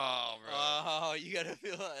 Oh, bro. Oh, you gotta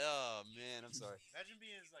feel like, oh man, I'm sorry. Imagine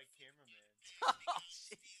being his like cameraman.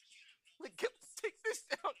 Like, take this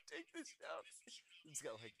down, take this down. It's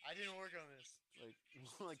got like I didn't work on this.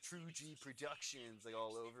 like True G Productions like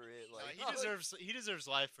all over it. Nah, Like he deserves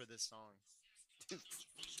life for this song.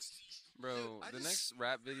 Bro, Dude, I the just- next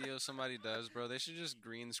rap video somebody does, bro, they should just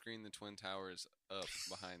green screen the Twin Towers up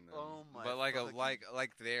behind them. Oh my But like fucking- like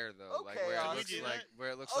there though, like Okay, where I'll it looks do like that.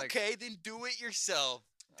 where it looks like Okay, then do it yourself.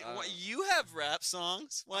 Uh, You have rap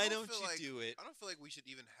songs. Why I don't feel you like- do it? I don't feel like we should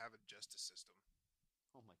even have a justice system.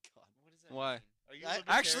 Oh my god. What does that Why? mean? Are you I-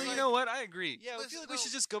 Actually, you libertarian? know what? I agree. Yeah, I Listen, feel like we no,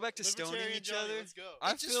 should just go back to stoning Libertarian each Johnny, other. Let's go.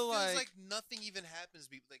 I It just feel feels like- nothing even happens.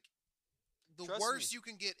 Like the Trust worst me. you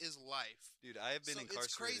can get is life. Dude, I have been So incarcerated.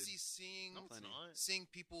 it's crazy seeing No, it's Plenty. not. seeing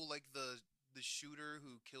people like the shooter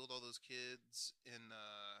who killed all those kids in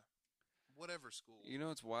whatever school. You know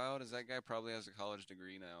what's wild is that guy probably has a college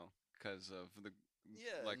degree now because of the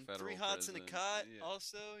Yeah, like and federal 3 hots in a prison. cot. Yeah.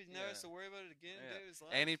 Also, he never Yeah. has to worry about it again. Yeah. Dude, his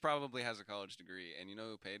life. And he probably has a college degree. And you know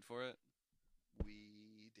who paid for it?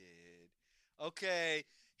 We did. Okay,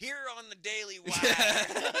 here on the Daily Wire.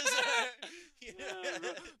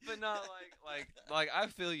 But not like I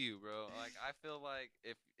feel you, bro. Like I feel like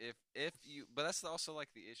if you, but that's also like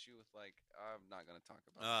the issue with like I'm not gonna talk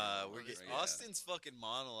about. it, We're right? getting Yeah. Austin's fucking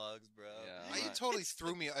monologues, bro. Yeah, You I'm not- totally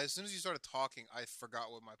threw me. As soon as you started talking, I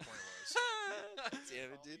forgot what my point was.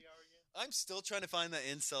 Damn it, dude. I'm still trying to find that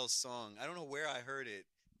incel song. I don't know where I heard it,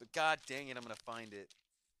 but god dang it, I'm gonna find it.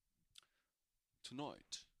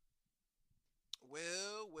 tonight. Well.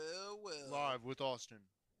 Live with Austin.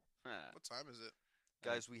 What time is it?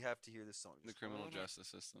 Guys, we have to hear this song. The criminal justice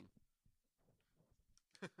system.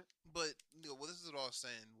 But what this is what I was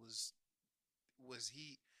saying was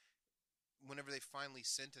he, whenever they finally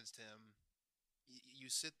sentenced him, you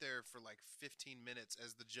sit there for like 15 minutes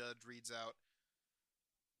as the judge reads out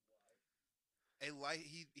a life.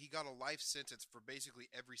 He got a life sentence for basically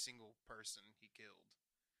every single person he killed.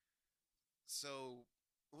 So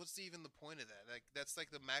what's even the point of that? Like that's like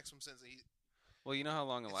the maximum sentence. Well, you know how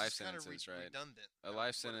long a It's life just kinda sentence is, right? redundant. A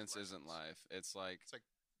life sentence isn't life. It's like It's like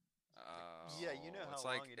Yeah, you know it's how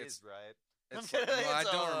like, long it is, right? It's I'm like, kidding, well, I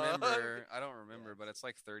it's don't all- remember. I don't remember, Yeah. but it's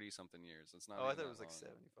like 30-something years. It's not. Oh, I even thought it that was like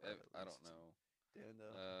long. 75. I at don't least. know. Damn, no.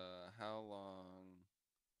 How long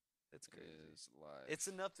It's crazy. is life? It's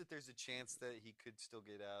enough that there's a chance that he could still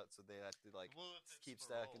get out, so they have to like Well, if it's keep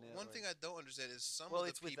parole. stacking it. one like- thing I don't understand is some Well, of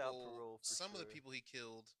the it's without people, parole, for some of the sure. people he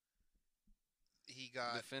killed, he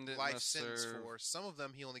got Defendant life must sentence serve- for. Some of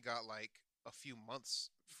them he only got like a few months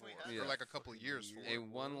for, only or had like a couple fucking years year. for. A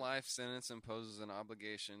one life sentence imposes an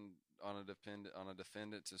obligation on a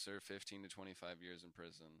defendant to serve 15 to 25 years in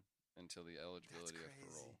prison until the eligibility of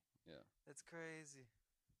parole. Yeah. That's crazy.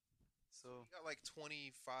 So He got like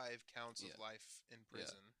 25 counts Yeah. of life in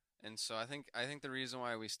prison. And so I think the reason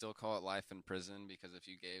why we still call it life in prison, because if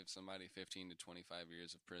you gave somebody 15 to 25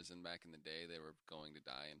 years of prison back in the day, they were going to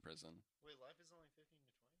die in prison. Wait, life is only 15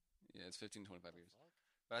 to 20? Yeah, it's 15 to 25 years.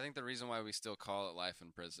 But I think the reason why we still call it life in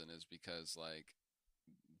prison is because like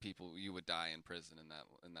you would die in prison in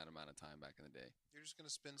that amount of time back in the day. You're just gonna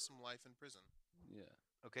spend some life in prison. Yeah.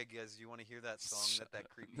 okay, guys, do you want to hear that song that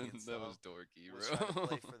creepy and That was dorky, was trying to bro.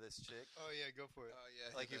 play for this chick? Oh, yeah, go for it. Oh yeah,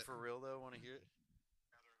 Like, hit you that. for real though? Want to hear it?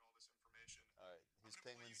 Gathering all this information. All right, here's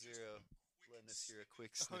Penguin Zero, letting us hear a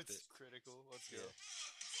quick Oh, snippet. it's critical. Let's go. Yeah.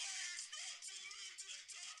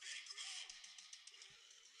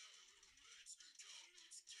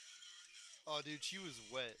 Oh, dude, she was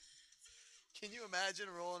wet. Can you imagine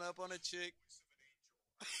rolling up on a chick?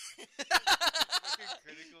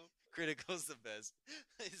 Critical. Critical's the best.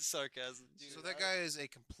 It's sarcasm. Dude, So that guy is a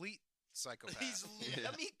complete psychopath. He's. Yeah.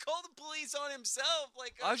 I mean, he called the police on himself.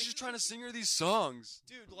 Like I was just trying to sing her these songs.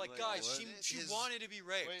 Dude, like, Like, guys, what? she His- wanted to be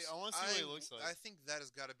raped. Wait, I want to see what he looks like. I think that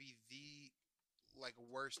has got to be the like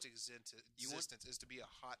worst existence is to be a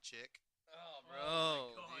hot chick. Oh,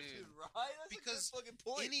 bro, dude, dude. right? That's Because a good fucking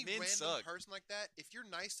point. Any Men random suck. person like that, if you're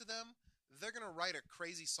nice to them, they're gonna write a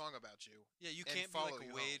crazy song about you. Yeah, you and can't be follow like you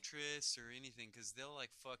a home. waitress or anything because they'll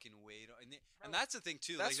like fucking wait. And Bro, that's the thing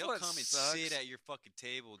too. that's Like they'll what come and sucks. sit at your fucking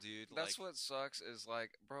table, dude. That's like, what sucks is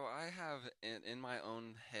like, bro, I have in my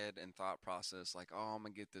own head and thought process, like, oh, I'm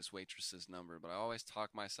gonna get this waitress's number, but I always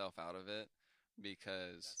talk myself out of it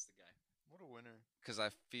because That's the guy. What a winner. I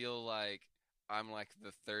feel like I'm like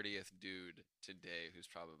the 30th dude today who's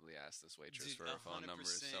probably asked this waitress Dude, for a phone number, 100%.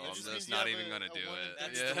 so That I'm just just means you not have even a- gonna a do one it. in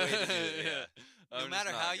That's yeah. the way to do it, Yeah. No I'm just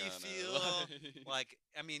matter not how you gonna. feel, like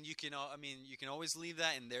I mean, you can. You can always leave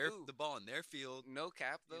that in their Ooh. the ball in their field. No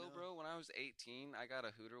cap You though, know? bro. When I was 18, I got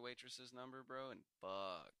a Hooter waitress's number, bro, and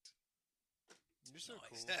fucked. You're so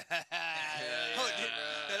Nice. cool. Oh, dude,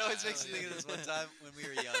 that always makes me think of this one Yeah. time when we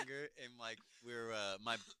were younger and like we were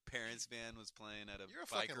my parents' band was playing at a You're a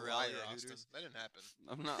biker fucking rally liar, at Austin. Hooters. That didn't happen.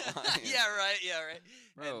 I'm not lying. Yeah, right. Yeah, right.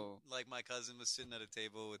 Bro. And, like my cousin was sitting at a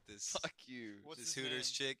table with this Fuck you. What's this his Hooters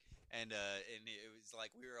name? chick, and it was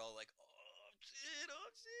like we were all like, oh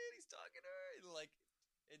shit, he's talking to her, and like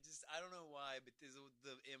it just I don't know why, but there's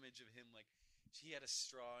the image of him like he had a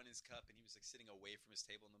straw in his cup and he was like sitting away from his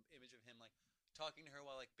table, and the image of him like talking to her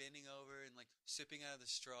while like bending over and like sipping out of the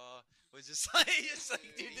straw was just like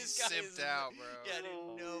dude, this guy sipped is out, bro. Yeah,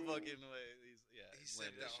 dude, no fucking way. He He's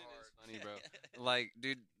sipped lame. out That shit hard. is Funny, bro. Like,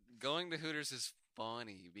 dude, going to Hooters is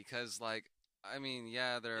funny because, like, I mean,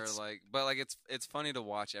 yeah, there are It's- like, but like, it's funny to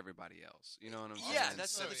watch everybody else. You know what I'm saying? Yeah,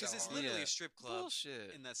 that's so because it's hard. literally Yeah. a strip club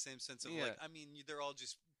bullshit. in that same sense of Yeah. like I mean they're all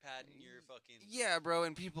just patting your fucking Yeah, bro,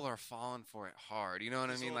 and people are falling for it hard. You know what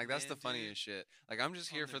I These mean? old Like, that's the men, dude, funniest shit. Like, I'm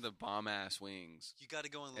just on here their for the bomb ass wings You got to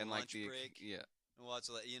go on the and like lunch the break yeah. and watch,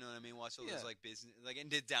 like, you know what I mean? Watch all Yeah. those like business, like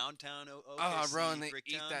into downtown. Oh, bro, and they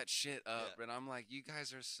Bricktown. eat that shit up, Yeah. and I'm like, you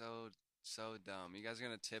guys are so dumb. You guys are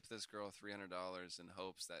gonna tip this girl $300 in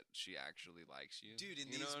hopes that she actually likes you, Dude, and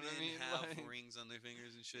you these know men what I mean? have Like, rings on their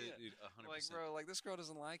fingers and shit. Yeah. Dude, 100%. like, bro, like this girl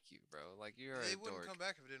doesn't like you, bro. Like you're They a wouldn't dork. come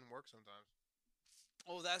back if it didn't work sometimes.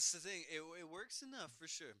 Oh, that's the thing. It works enough for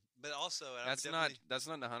sure, but also I'm That's definitely-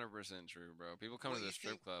 not 100% true, bro. People come Well, to the you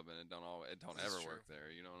strip think- club and it don't That's ever true. work there.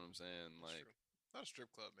 You know what I'm saying? That's Like, true. Not a strip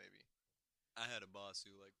club, maybe. I had a boss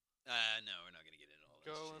who like. No, we're not gonna get into all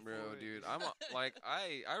Going Bro, for it. dude,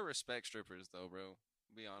 I respect strippers though, bro.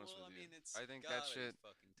 Be honest with you. I think that shit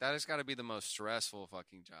that has got to be the most stressful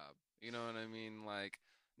fucking job. You know what I mean? Like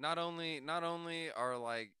not only are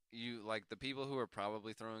like you like the people who are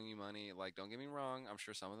probably throwing you money, like don't get me wrong, I'm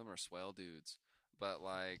sure some of them are swell dudes, but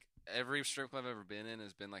like every strip club I've ever been in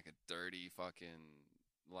has been like a dirty fucking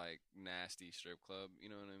like nasty strip club, you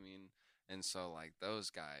know what I mean? And so like those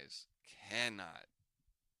guys cannot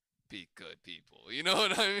be good people. You know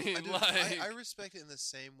what I mean? I respect it in the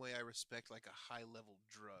same way I respect like a high level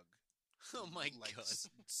drug. Oh my like, god.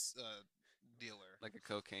 Dealer. like a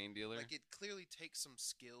cocaine dealer. Like it clearly takes some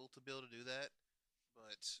skill to be able to do that,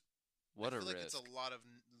 but What I a feel like risk. it's a lot of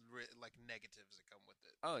like negatives that come with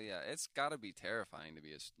it. Oh yeah, it's got to be terrifying to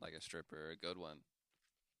be like a stripper, a good one.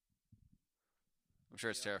 I'm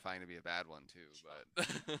sure it's Yeah. terrifying to be a bad one too,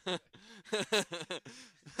 but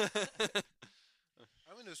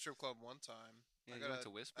I went to a strip club one time. yeah, I you went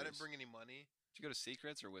to Whispers. I didn't bring any money. Did you go to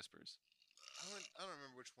Secrets or Whispers? I don't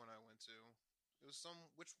remember which one I went to. It was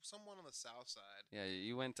someone on the south side. Yeah,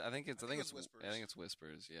 you went. I think it's I think it was Whispers. I think it's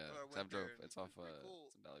Whispers. Yeah, So I 'cause I've went there drove. and It's off. it was pretty cool.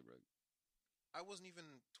 It's in Ballybrook. I wasn't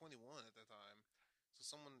even 21 at the time,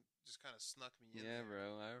 so someone just kind of snuck me in Yeah, there.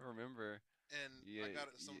 bro. I remember. And Yeah, I got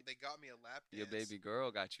some. They got me a lap dance. Your baby girl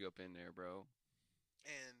got you up in there, bro.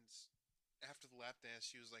 And after the lap dance,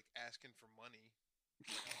 she was like asking for money.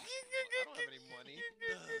 I don't have any money.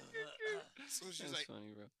 So she's That's like,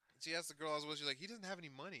 funny, bro. she asked the girl I was with. She's like, he doesn't have any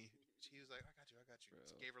money. She was like, I got you. Bro.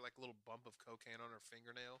 Just gave her like a little bump of cocaine on her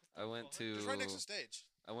fingernail. I went to. Just right next to the stage.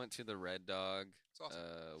 I went to the Red Dog. It's awesome.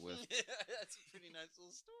 With That's a pretty nice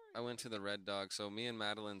little story. I went to the Red Dog. So me and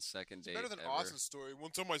Madeline's second It's date better than ever. Austin's story.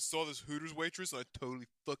 One time I saw this Hooters waitress and I totally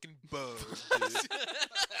fucking bugged.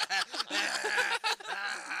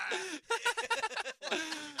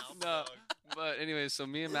 No, but anyway, so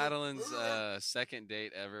me and Madeline's second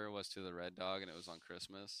date ever was to the Red Dog, and it was on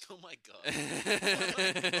Christmas. Oh my god.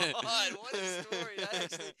 Oh my god, what a story. That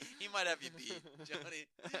actually, he might have you beat, Johnny.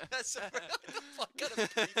 That's what the fuck kind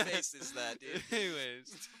of preface is that, dude?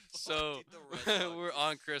 Anyways, so Fuck, the Red Dog, we're dude.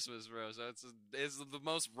 on Christmas, bro. So it's the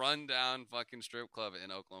most rundown fucking strip club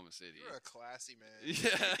in Oklahoma City. You're a classy man.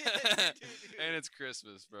 Yeah, and it's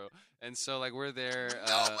Christmas, bro. And so like we're there.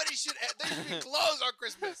 Nobody should. They should be closed on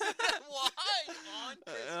Christmas. Why? On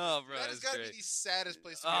Christmas? Oh, bro, That has it's got to be great. the saddest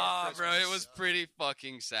place to be. on Ah, Christmas. bro, it was pretty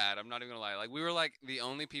fucking sad. I'm not even gonna lie. Like we were like the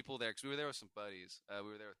only people there because we were there with some buddies. We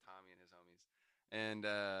were there with Tommy and his homies,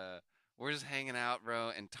 and we're just hanging out,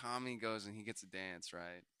 bro. And Tommy goes and he gets a dance,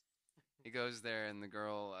 right? He goes there and the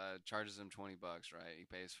girl charges him $20, right? He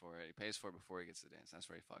pays for it. He pays for it before he gets the dance. That's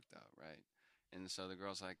where he fucked up, right? And so the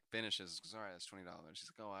girl's like finishes. Goes, all right, that's $20. She's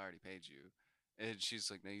like, oh, I already paid you. And she's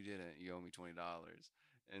like, no, you didn't. You owe me $20.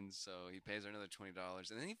 And so he pays her another $20,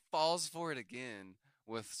 and then he falls for it again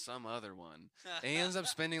with some other one. And he ends up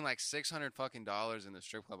spending like $600 fucking dollars in the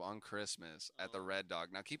strip club on Christmas at the Oh. Red Dog.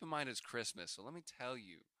 Now keep in mind it's Christmas, so let me tell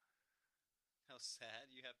you. How sad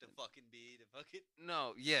you have to fucking be to fucking.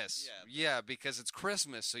 No, yes, Yeah, yeah, because it's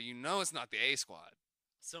Christmas, so you know it's not the A Squad.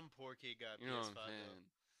 Some poor kid got You know what PS5 I'm though. saying?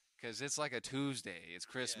 Because it's like a Tuesday. It's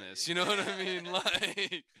Christmas. yeah. You know what I mean?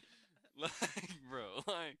 Like, bro,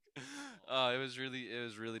 like, it was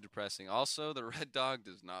really depressing. Also, the Red Dog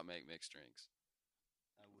does not make mixed drinks.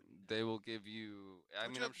 I wouldn't. They will give you. I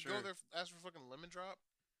Don't mean, you I'm have to sure. go there, ask for fucking lemon drop.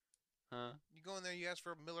 Huh? You go in there, you ask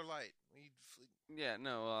for a Miller Lite. Yeah.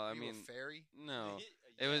 No. I you mean, a fairy. no.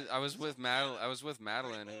 Yeah, It was. I was it's with a Madeline. banana. I was with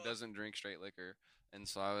Madeline, who Dog. doesn't drink straight liquor, and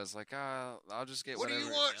so I was like, I'll just get What do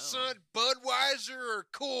whatever. you want, No. son? Budweiser or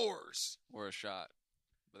Coors? Or a shot,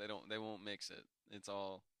 but they don't. They won't mix it. It's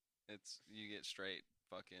all. It's you get straight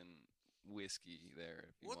fucking whiskey there.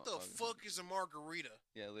 If you What want the fucking fuck whiskey. is a margarita?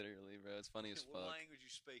 Yeah, literally, bro. It's funny as What fuck. language you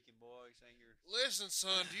speaking, boy? Saying you're. Listen,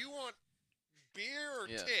 son, do you want beer or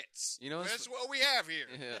Yeah. tits? You know what's- That's what we have here.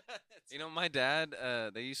 Yeah. You know, my dad.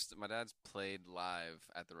 My dad's played live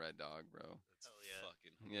at the Red Dog, bro. Hell yeah.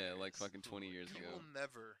 Fucking Yeah, like hilarious. fucking 20 years You ago. will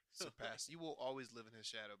never surpass. You will always live in his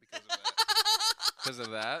shadow because of that. Because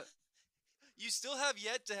of that. You still have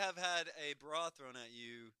yet to have had a bra thrown at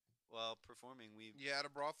you while performing. You had a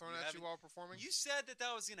bra thrown You at you haven't- while performing? You said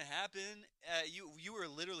that was gonna happen. You were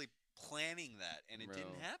literally planning that, and it Bro.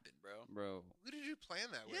 didn't happen, bro. Bro. Who did you plan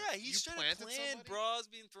that with? Yeah, he you straight up planted planned somebody? bras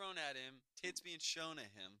being thrown at him, tits being shown at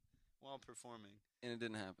him while performing. And it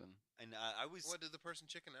didn't happen. And I was. What, did the person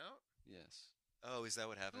chicken out? Yes. Oh, is that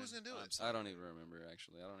what happened? Who's gonna do Oh, I'm it? sorry. I don't even remember,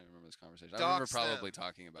 actually. I don't even remember this conversation. I Dox remember probably them.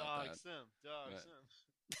 talking about Dogs that. them. Dogs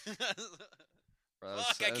But- them. Bro,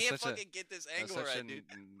 Fuck, I can't fucking get this That's angle such right, a dude.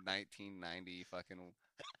 1990 fucking.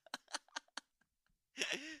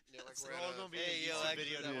 Yeah, like It's we're all at a- gonna be Hey, a yo, YouTube actually,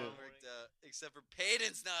 video that tomorrow one worked out. Except for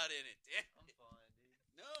Peyton's not in it. Damn. I'm fine,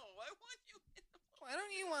 dude. No, I want you in the Why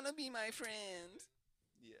don't you want to be my friend?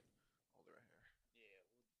 Yeah. Hold her hair. Yeah,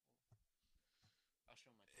 I'll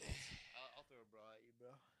show my tits. I'll throw a bra at you,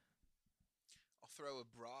 bro. I'll throw a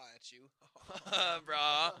bra at you.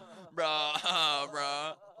 Brah,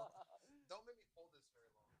 brah. Don't make me hold this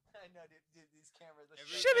very long. I know, dude. These cameras.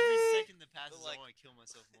 Every second that passes, like- I want to kill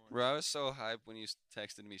myself more. Bro, I was so hyped when you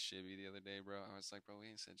texted me Shibby the other day, bro. I was like, bro, we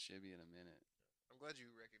ain't said Shibby in a minute. I'm glad you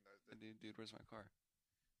recognized it. Dude, where's my car?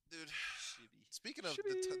 Dude, Shibby. speaking of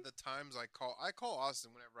Shibby. the times I call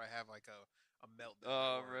Austin whenever I have like a meltdown.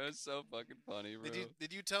 Oh, at bro, work. it's so fucking funny, bro.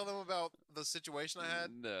 Did you tell them about the situation I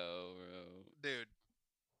had? No, bro. Dude,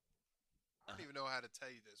 I don't even know how to tell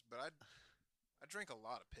you this, but I drank a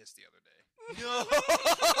lot of piss the other day. No,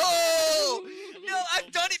 no,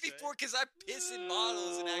 I've done it before because I piss in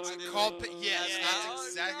bottles and accidentally. Yes, Yeah. that's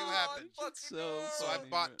exactly what happened. So So I funny,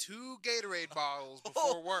 bought bro. 2 Gatorade bottles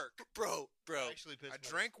before work. bro. Actually pissed I me off.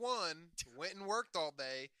 drank one, went and worked all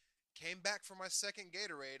day, came back for my second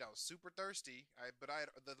Gatorade. I was super thirsty.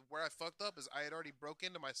 Where I fucked up is I had already broke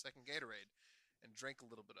into my second Gatorade and drank a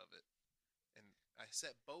little bit of it. And I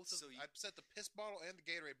set I set the piss bottle and the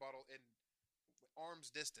Gatorade bottle in arm's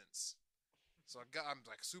distance. So I'm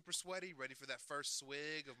like super sweaty, ready for that first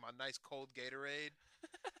swig of my nice cold Gatorade.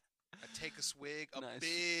 I take a swig, a Nice.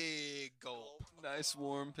 big gulp. Nice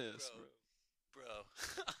warm piss, bro.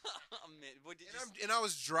 Man, what did And, you and I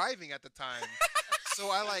was driving at the time, so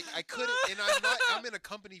I couldn't. And I'm in a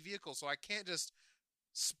company vehicle, so I can't just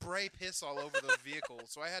spray piss all over the vehicle.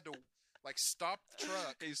 So I had to stop the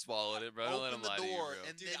truck, He swallowed it, bro. Don't let open him the lie to you, door, bro.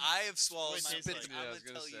 and Dude, then I have swallowed What my tastes piss. like? Yeah, I I'm was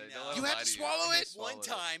gonna gonna tell say, you don't now. let You him had lie to you. swallow He it? One swallowed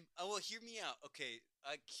it. time, hear me out. Okay,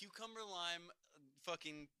 a cucumber lime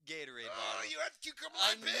fucking Gatorade oh, bottle. you had cucumber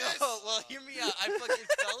I piss. know. Well, hear me out. I fucking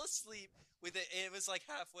fell asleep with it. It was like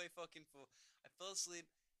halfway fucking full. I fell asleep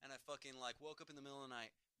and I fucking woke up in the middle of the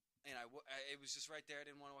night, and it was just right there. I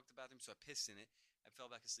didn't want to walk to the bathroom, so I pissed in it. I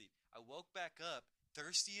fell back asleep. I woke back up,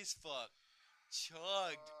 thirsty as fuck,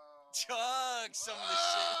 chugged some of the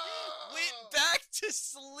shit, went back to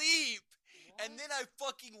sleep, and then I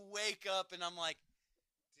fucking wake up and I'm like,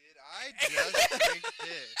 Did I just drink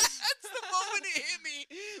piss? that's the moment it hit me.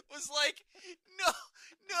 Was like, no.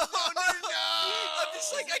 I'm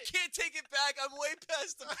just like, I can't take it back. I'm way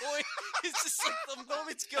past the point. It's just like the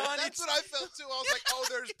moment's gone. That's what I felt too. I was like, oh,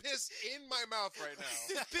 there's piss in my mouth right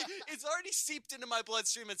now. It's already seeped into my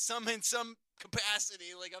bloodstream in some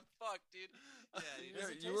capacity. Like, I'm fucked, dude. Yeah, dude. Does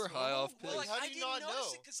it You taste were high normal? off piss. Well, like, How do I you didn't not notice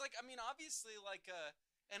know? it because, obviously,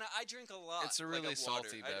 and I drink a lot. It's a like, really of water.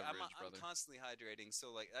 salty I'm beverage, brother. constantly hydrating,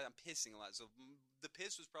 so I'm pissing a lot. So the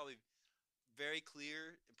piss was probably very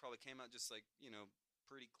clear. It probably came out just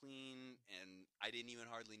pretty clean, and I didn't even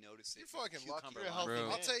hardly notice it. You're fucking lucky. Cucumber You're a lime. healthy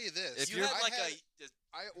Bro. I'll tell you this. If You you're- had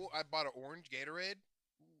I bought an orange Gatorade,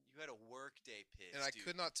 you had a work day piss, and I dude.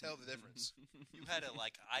 could not tell the difference. You had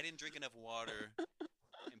I didn't drink enough water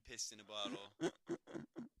and pissed in a bottle,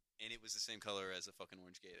 and it was the same color as a fucking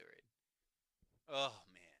orange Gatorade. Oh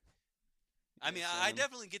man. I mean, I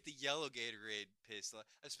definitely get the yellow Gatorade piss,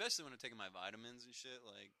 especially when I'm taking my vitamins and shit.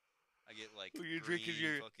 Like, I get You're green drinking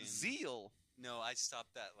your fucking... zeal. No, I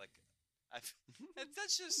stopped that.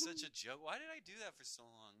 That's just such a joke. Why did I do that for so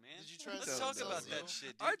long, man? Did you try Let's to talk sell about Zeal? that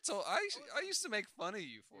shit, dude. I used to make fun of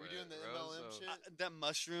you for Were it. you doing the bro, MLM so- shit? That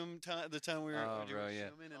mushroom time, the time we were Oh, bro, yeah.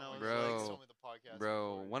 zooming, and Oh I was Bro. you like, told me the podcast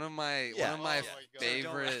Bro, before. one of my Yeah. one of my Oh my God.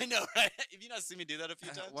 favorite I know, right? Have you not seen me do that a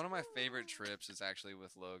few times? one of my favorite trips is actually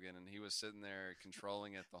with Logan, and he was sitting there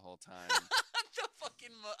controlling it the whole time. The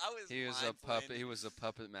fucking I was. He was a mind puppet. playing. He was a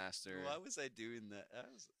puppet master, Why was I doing that?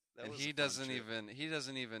 That and was he a fun doesn't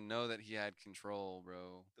trip. even know that he had control,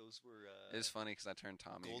 bro. Those were It's funny because I turned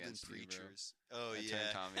Tommy golden against you, bro. preachers. Oh I yeah,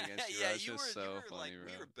 turned Tommy against you. yeah, That's you just were. so you were funny,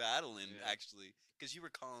 we bro. were battling Yeah. actually because you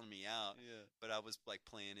were calling me out, Yeah. but I was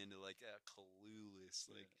playing into clueless,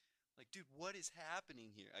 like, dude, what is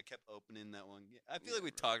happening here? I kept opening that one. I feel like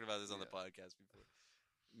we bro. talked about this on the Yeah. podcast before.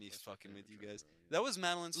 Me That's my fucking with you favorite guys. trip, bro, That was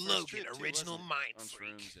Madeline's first trip too, original wasn't mind On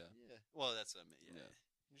freak. shrooms, yeah. it? Yeah. Well, that's what I meant. Yeah. Yeah.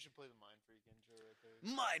 You should play the Mind Freak intro right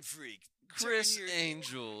there. Mind freak. Chris Turn your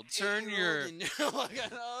Angel, turn your 8-year-old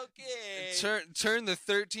okay. turn the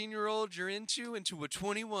 13-year-old you're into a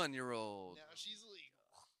 21-year-old. Now she's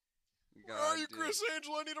legal. God, dude.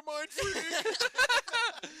 Angel? I need a mind freak.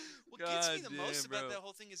 What gets me the God most damn, about bro. that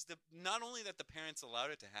whole thing is not only that the parents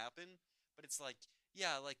allowed it to happen, but it's like,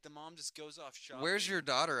 yeah, like the mom just goes off shopping. Where's your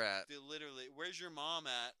daughter at? Literally, where's your mom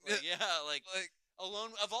at? Like, yeah, like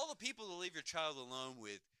alone. Of all the people to leave your child alone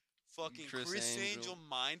with, Fucking Chris Chris Angel. Angel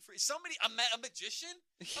mind free. Somebody, a magician?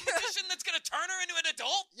 A magician that's gonna turn her into an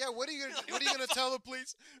adult? Yeah, what are you gonna, Like, what are you what the gonna tell the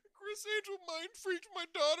police? Chris Angel mind freaked my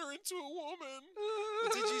daughter into a woman.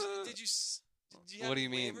 Did you have What do you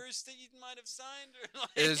mean? waivers that you might have signed? Or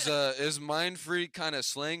like, Is mind freak kind of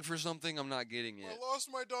slang for something? I'm not getting it. I lost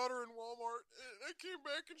my daughter in Walmart, and I came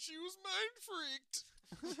back and she was mind freaked.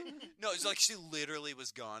 no, it's like she literally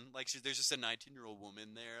was gone. Like there's just a 19-year-old woman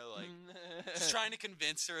there, like just trying to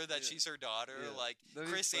convince her that Yeah. she's her daughter. Yeah. Like That'd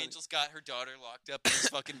be Chris funny. Angel's got her daughter locked up in his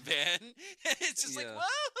fucking van. It's just like Yeah.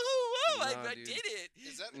 whoa, Nah, I dude. did it.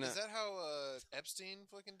 Is that No. how Epstein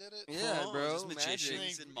fucking did it? Yeah, Oh, bro. just magicians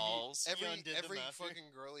Magic. and malls. He Every undid the mafia.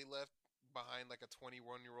 fucking girl he left behind, like a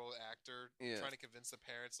 21-year-old actor, Yeah. trying to convince the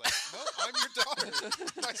parents, like, no, I'm your daughter.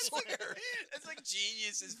 I It's like- swear. it's like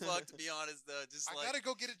genius as fuck, to be honest. Though, just I like gotta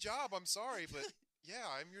go get a job. I'm sorry, but yeah,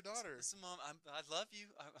 I'm your daughter. Listen, Mom, I love you.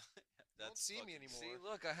 Don't see me fucking- anymore. See,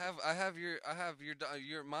 look, I have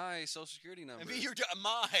your my social security number. I mean, you're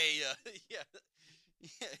yeah, yeah.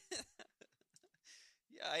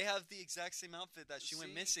 Yeah, I have the exact same outfit that she went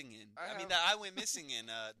See, missing in. I I, mean, have- that I went missing in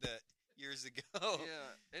the years ago.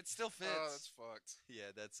 Yeah, it still fits. Oh, that's fucked.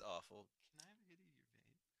 Yeah, that's awful. Can I have a hit of your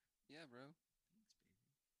vape? Yeah, bro.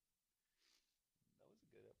 Thanks, baby. That was a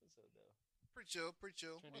good episode, though. Pretty chill, pretty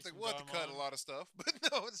chill. Trying to I do think some we'll have to cut a Darmon. lot of stuff, but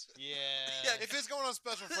no, it's, Yeah. Yeah, if it's going on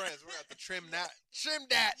Special Friends, we're gonna have to trim that. Trim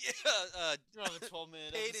that. Yeah, You have a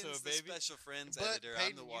 12-minute Peyton's episode, the baby. special friends But editor.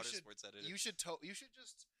 Peyton, I'm the you water should- sports editor. You should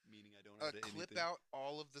just Meaning I don't have to clip anything. out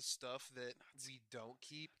all of the stuff that we don't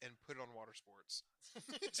keep and put it on Water Sports.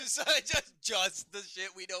 just the shit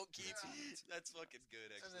we don't keep. That's fucking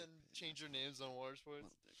good, And actually. then change your names on Water Sports.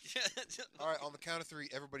 All right, on the count of three,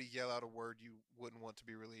 everybody yell out a word you wouldn't want to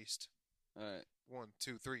be released. All right. 1,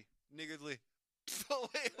 2, 3. Niggardly. Oh,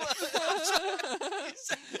 wait, what? What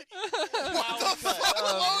the fuck,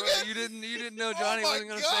 Oh, bro, Logan? you didn't know Johnny my wasn't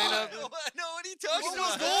gonna say God. nothing. No, what are you talking What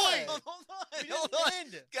about? was going? Hold on, We hold didn't on.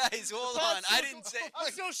 end. Guys, hold on. I didn't say.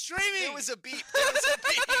 I'm still streaming. There was a beep. There was a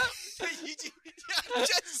beep. I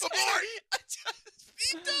just Abort. I just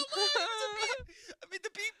beeped out loud. It was a beep. I made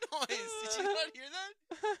the beep noise. Did you not hear that?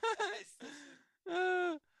 Guys,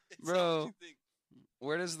 listen. It's not Bro, what you think.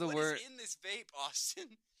 where does the What word? is in this vape,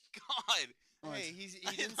 Austin? God. Hey, he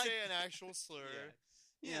didn't say an actual slur.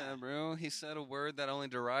 Yeah, bro. He said a word that only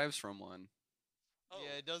derives from one. Oh,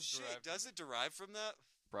 Yeah, it does shit. derive from Does it derive from that?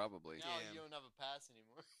 Probably. Now Damn. you don't have a pass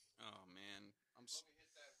anymore. Oh man,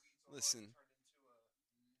 listen.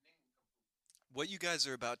 What you guys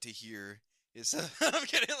are about to hear is I'm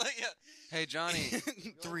kidding. Like, yeah. Hey, Johnny.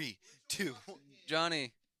 3, 2.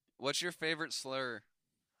 Johnny, what's your favorite slur?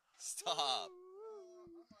 Stop.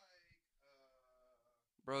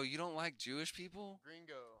 Bro, you don't like Jewish people?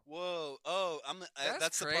 Gringo. Whoa. Oh,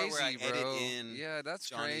 that's the crazy, part where I bro. edit in. Yeah, that's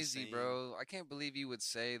Johnny crazy, saying- bro. I can't believe you would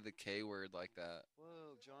say the K word like that.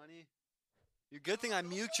 Whoa, Johnny. Good thing I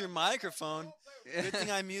mute your microphone. Good thing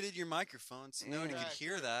I muted your microphone so nobody could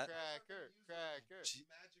hear that. Cracker. Gee.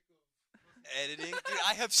 Editing, dude.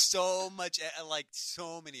 I have so much,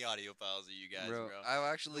 so many audio files of you guys, bro. I've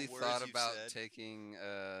actually The words thought you've about said. taking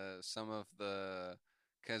some of the,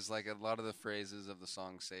 because like a lot of the phrases of the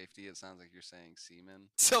song "Safety," it sounds like you're saying semen.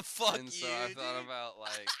 So fuck And you. so I thought dude. about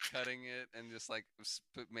like cutting it and just like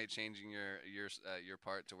changing your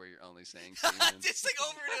part to where you're only saying semen. just like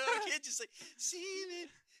over and over again, just like semen,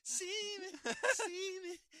 semen,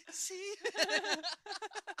 semen, semen.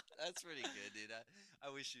 That's pretty good, dude. I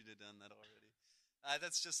wish you'd have done that already.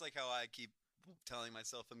 That's just like how I keep telling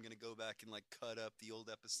myself I'm gonna go back and like cut up the old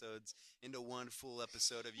episodes into one full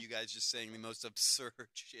episode of you guys just saying the most absurd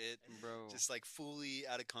shit, Bro. just like fully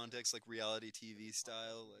out of context, like reality TV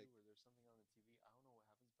style. Like Where there's something on the TV,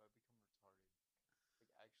 I don't know what happens, but I become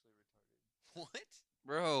retarded. Like actually retarded. what,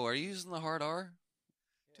 Bro, are you using the hard R?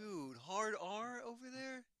 dude? Hard R over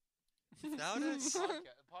there without us. The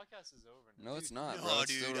podcast is over now. No, it's not. No, bro.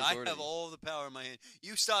 It's dude, still I recording. have all the power in my hand.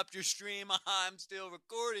 You stopped your stream. I'm still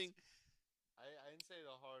recording. I didn't say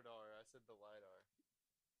the hard R. I said the light R.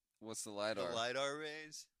 What's the lidar? The LiDAR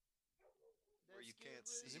rays. Where you can't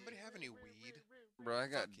see. Does anybody have any weed? Bro, I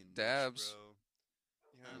got Fucking dabs. bro.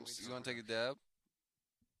 You, know, You want to take a dab?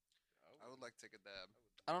 I would like to take a dab.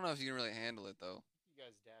 I don't know if you can really handle it though. You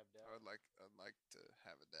guys dabbed out. I'd like to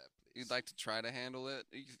have a dab, please. You'd like to try to handle it?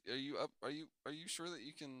 Are you up? Are you sure that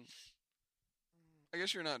you can? I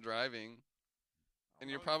guess you're not driving, and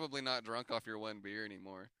you're probably not drunk off your one beer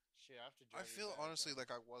anymore. Shit, I have to I drive you feel back honestly out.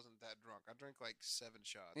 like I wasn't that drunk. I drank like 7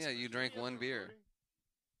 shots. Yeah, you Are drank ever one beer. recording?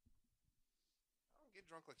 I don't get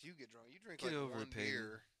drunk like you get drunk. You drink Get like over one it, Peyton.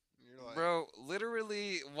 beer. And you're like, Bro,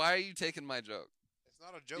 literally, why are you taking my joke? it's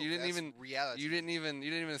not a joke. You didn't That's even- reality. You didn't even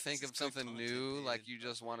think is of good something content, new. David. Like you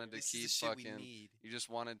just wanted to This is keep the shit we fucking. need. You just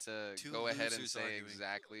wanted to Two go ahead and losers say arguing.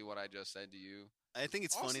 exactly what I just said to you. I think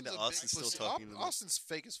it's funny Austin's that a big Austin's still pussy. talking to them. Austin's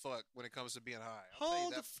fake as fuck when it comes to being high. I'll tell you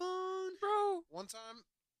Hold that. the phone. Bro. One time,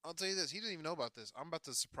 I'll tell you this. He didn't even know about this. I'm about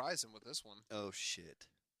to surprise him with this one. Oh shit.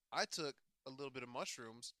 I took a little bit of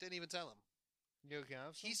mushrooms. Didn't even tell him. You okay?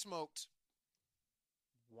 Have some? He smoked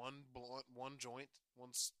one blunt, one joint, one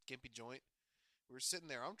skimpy joint. We were sitting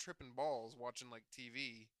there. I'm tripping balls watching like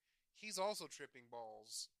TV. He's also tripping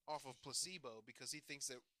balls off of placebo because he thinks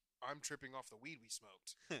that I'm tripping off the weed we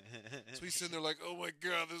smoked. So he's sitting there like, "Oh my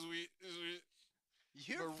god, this weed."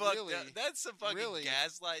 You're But fucked really- up. That's some fucking really-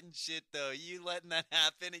 gaslighting shit, though. You letting that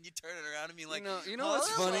happen, and you turn it around and be like, you know "Hold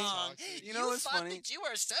what's on. funny? You know what's thought funny? that you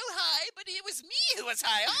were so high, but it was me who was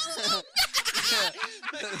high all along."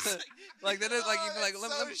 Like that is like Oh, you'd be like it's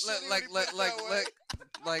let, so let, shitty let, when like you let, put it like that way.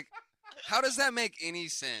 like how does that make any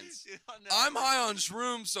sense? You don't know. I'm high on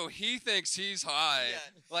shrooms, so he thinks he's high.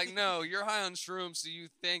 Yeah. Like, no, you're high on shrooms, so you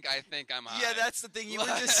think I think I'm high. Yeah, that's the thing. You were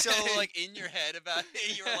just so Like- like in your head about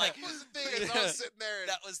it. You were like, Here's the thing: is I was sitting there, and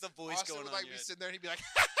that was the voice Austin going would on. like in be your head. sitting there, and he'd be like,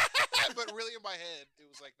 but really in my head, it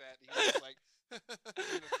was like that. He was just like,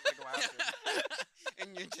 like laughing, And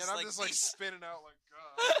you're just and I'm like, just like "These- spinning out like,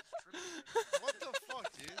 God, I'm tripping. What the fuck,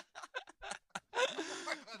 dude?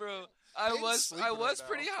 Bro, Payne's I sleeping was right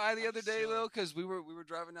pretty now. high the I'm other day chilling. though, because we were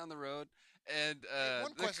driving down the road, and Hey,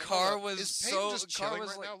 one the question, car hold up. was Is Peyton so just car chilling was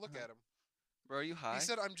right like, now. Look at him. bro, are you high? He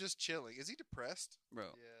said, "I'm just chilling." Is he depressed? bro.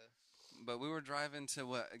 Yeah. But we were driving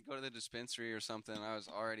to go to the dispensary or something. And I was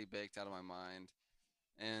already baked out of my mind,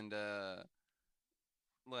 and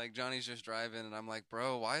like Johnny's just driving, and I'm like,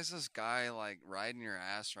 bro, why is this guy like riding your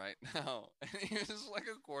ass right now? And he was like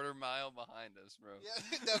a quarter mile behind us, bro.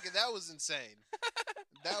 Yeah, no, okay, that was insane.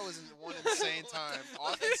 That was one insane time.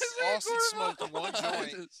 Austin, He was like a Austin quarter smoked mile one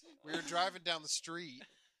behind joint. us. We were driving down the street,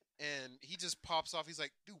 and he just pops off. He's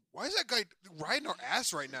like, "Dude, why is that guy riding our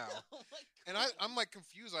ass right now?" And I'm like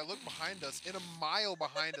confused. I look behind us, and a mile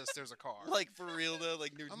behind us, there's a car. like for real though,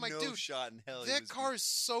 like there's I'm like, no dude, shot in hell. he that was- car is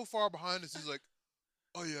so far behind us. He's like,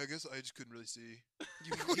 "Oh yeah, I guess I just couldn't really see."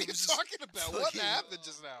 You, What are he you was just talking about? What fucking- happened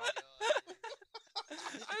just now?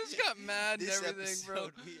 I just got mad and This everything, bro.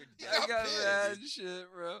 episode, we are Yeah, I I'm got pissed. mad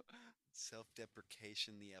shit, bro.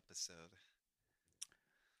 Self-deprecation. The episode.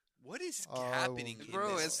 What is Oh, I happening, won't in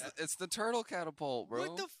Bro, this? it's the turtle catapult, bro.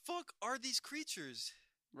 What the fuck are these creatures?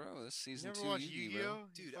 Bro, this You season never 2 watched Yu-Gi, Yu-Gi-Oh? bro. You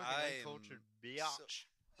Dude, fucking I am uncultured so- biatch.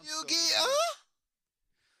 I'm so Yu-Gi-Oh!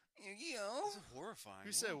 Yu-Gi-Oh. This is horrifying.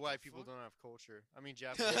 Who said What white the people fuck? don't have culture? I mean,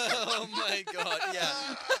 Japanese. Oh my god,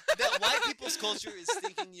 yeah. That white people's culture is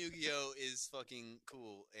thinking Yu-Gi-Oh is fucking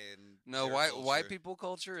cool and No, their white culture, people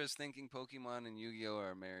culture is thinking Pokemon and Yu-Gi-Oh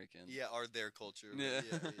are American. yeah, are their culture. Yeah.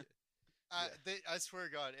 I swear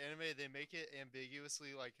to God, anime they make it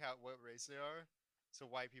ambiguously like what race they are, so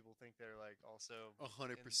white people think they're like also.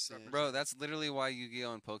 100%. Bro, that's literally why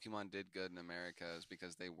Yu-Gi-Oh and Pokemon did good in America is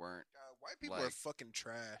because they weren't. White people are Like- fucking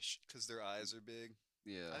trash. Because their eyes are big.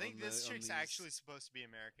 Yeah. I think on this the- on chick's these- actually supposed to be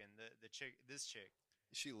American. The chick, this chick.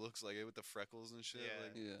 She looks like it with the freckles and shit. Yeah.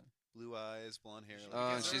 Like Yeah. blue eyes, blonde hair. She- like Oh,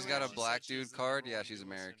 and because she's earlier got a she black said she's dude the card? number Yeah, one she's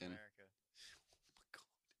duelist in American. America.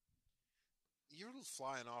 You're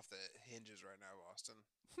flying off the hinges right now, Austin.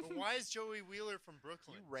 But why is Joey Wheeler from Can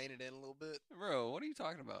Brooklyn? you rein it in a little bit? Bro, what are you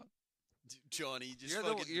talking about? Johnny just You're the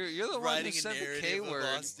fucking you're the one who writing a said the narrative K of word.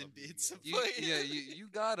 Austin being some You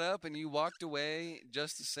got up and you walked away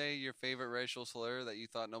just to say your favorite racial slur that you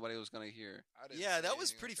thought nobody was gonna hear. I didn't Yeah, say that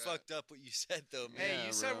was anything pretty like that. fucked up what you said though, man. Hey, Yeah,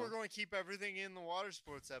 you said bro. we're going to keep everything in the water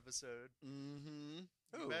sports episode. Mm-hmm.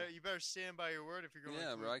 Who? You better stand by your word if you're going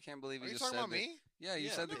Yeah, to. bro, I can't believe Are you you just talking said about the, me? Yeah, you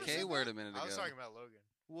Yeah, said the never K said word that. a minute I was ago. talking about Logan.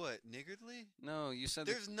 What, niggardly? No, you said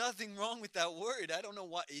There's nothing wrong with that word. I don't know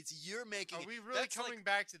why. It's you're making. Are it- we really that's coming like,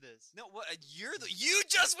 back to this? No, what? You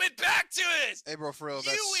just went back to it. Hey, bro, for real, You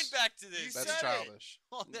that's, went back to this. You that's said it. childish.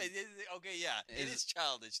 Oh, okay, yeah, it Is- is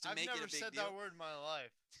childish to I've make never it a big said deal. that word in my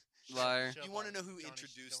life. Liar. Shut You want to up, know who Johnny,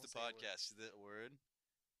 introduced the don't say a word. podcast to that word?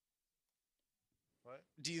 What?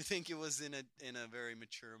 Do you think it was in a very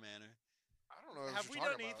mature manner? I don't know what Have you're we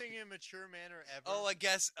talking done about. anything in a mature manner ever? Oh, I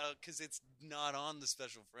guess because it's not on the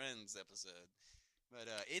Special Friends episode, but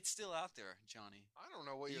it's still out there, Johnny. I don't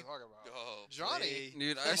know what you're You- talking about. Oh, Johnny.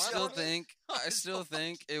 Dude, Am I I still part of it? think I It's still not.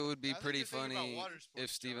 think it would be I think pretty you're thinking about funny water if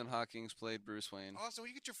sports, Stephen Johnny. Hawking played Bruce Wayne. Austin, will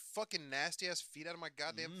you get your fucking nasty ass feet out of my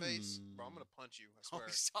goddamn face? Bro, I'm gonna punch you. I Oh, swear.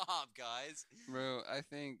 stop, guys! Bro, I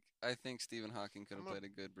think Stephen Hawking could I'm have gonna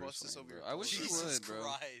played a good Bruce bust this Wayne. over Bro. your I wish you Jesus would, bro.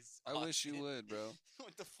 Christ! I wish you Austin. would, bro.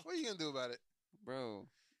 What the fuck? What are you gonna do about it? Bro,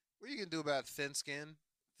 What are you gonna do about thin skin?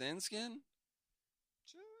 thin skin?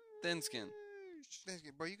 Thin skin.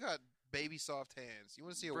 Bro, you got baby soft hands. You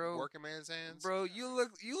want to see a Bro. working man's hands? Bro, you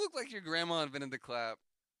look like your grandma invented the clap.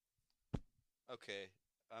 Okay,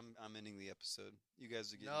 I'm ending the episode. You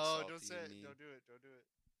guys are getting No, salty don't say and it. mean. Don't do it. Don't do it.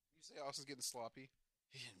 You say Austin's getting sloppy.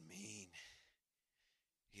 Being mean.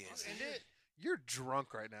 He is. End it. You're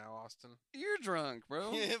drunk right now, Austin. You're drunk,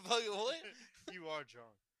 bro. Yeah, fucking what? You are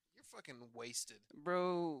drunk. You're fucking wasted.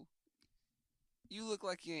 Bro, you look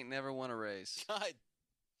like you ain't never won a race. God.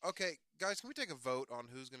 Okay, guys, can we take a vote on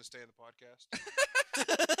who's going to stay in the podcast?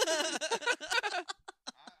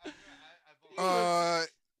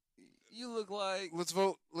 You look like Let's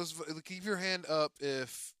vote. Keep your hand up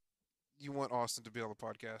if you want Austin to be on the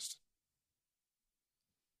podcast.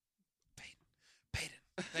 Peyton.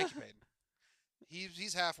 Thank you, Peyton.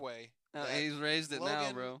 He's halfway. he's raised it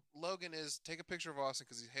now, bro. Logan is take a picture of Austin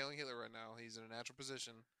because he's hailing Hitler right now. He's in a natural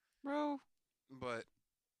position, Bro, but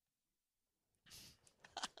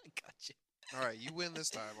Gotcha. all right, you win this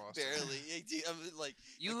time, Austin. Barely. I'm like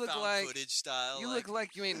you like look found like footage style. you look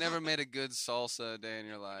like you ain't never made a good salsa a day in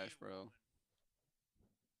your life, bro.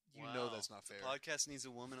 You know Wow. that's not fair. The podcast needs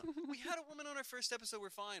a woman. We had a woman on our first episode. We're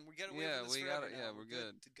fine. We got away Yeah, with this we forever got it. now. Yeah, we're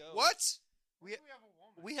good. to go. What?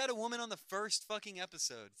 We had a woman on the first fucking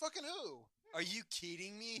episode. Fucking who? Are you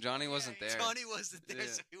kidding me? Johnny wasn't there. Johnny wasn't there,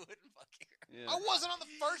 Yeah. so he wouldn't fucking. Yeah. I wasn't on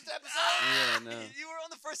the first episode. Yeah, no. You were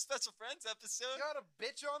on the first Special Friends episode. You got a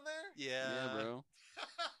bitch on there? Yeah. Yeah, bro.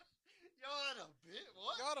 Y'all had a bit.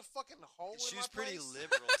 What? You got a fucking hole She in was my pretty place?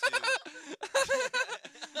 liberal too.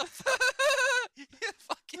 Yeah,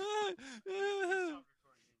 fucking.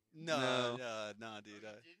 No, No. no, dude.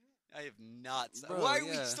 I have not. Bro, Why are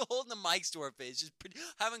we yeah. still holding the mics to our face? Just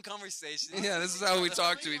having conversations. Yeah, this is how we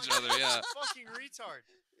talk to each other. Yeah. Fucking retard.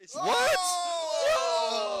 It's What?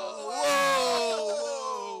 Whoa!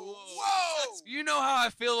 Whoa! Whoa! You know how I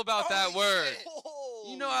feel about that Holy word. shit.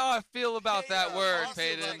 You know how I feel about that Yeah, word, also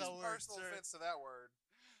Peyton. love Takes that word, personal sir. offense to that word.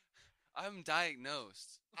 I'm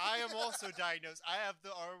diagnosed. I am also diagnosed. I have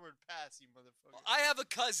the R word pass, you motherfucker. I have a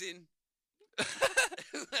cousin.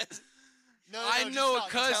 who has- No, I just know a talk,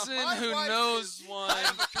 cousin My who wife knows is- one. I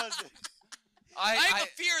have a cousin. I have a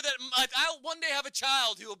fear that I'll one day have a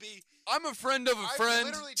child who will be. I'm a friend of a I've friend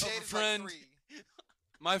literally of dated a friend. like 3.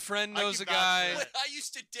 My friend I knows can a vouch guy. for What I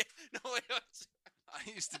used to date. No wait. I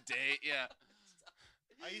used to date. Yeah.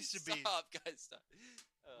 I used to be. Stop, guys. Stop.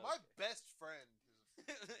 My best friend.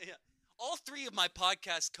 Yeah. All three of my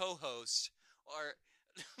podcast co-hosts are.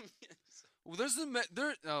 Well, there's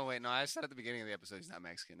there. Oh wait, no. I said at the beginning of the episode he's not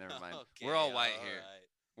Mexican. Never mind. Okay, We're all white all here. right.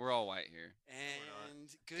 We're all white here. And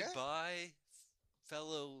goodbye,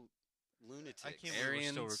 fellow lunatics. I can't believe we're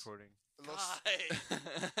still Aryans. recording. Los,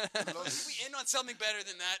 Can we end on something better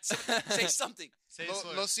than that? Say something. Say lo,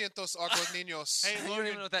 slur. lo siento, agua niños. Hey, I don't Logan,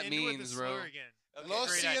 even know what that end with the means, slur bro. again. Okay. Lo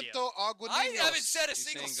Great idea. siento, agua niños. I haven't said a He's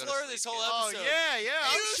single saying go to slur sleep, this whole kid. Oh episode. yeah,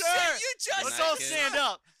 I'm You sure. said you just Let's Night, all kid. stand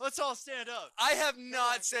up. Let's all stand up. I have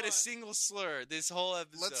not on, said come a on. single slur this whole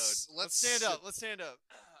episode. Let's Let's stand up. Let's stand up.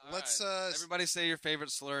 Let's Everybody say your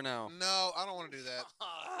favorite slur now. No, I don't want to do that.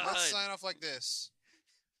 Let's sign off like this.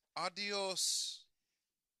 Adios,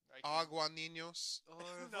 agua niños. Au No,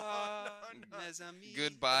 revoir, no, no. mes amis.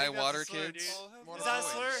 Goodbye, that's a water slur, kids. dude. What Is that a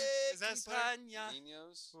about slur? boys? Is that a slur? Compagna.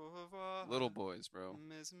 Niños? Au revoir, Little boys, bro.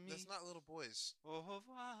 mes amis. That's not little boys. Au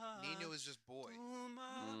revoir. Nino is just boy.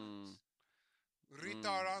 Mm.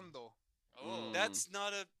 Retardando. Mm. That's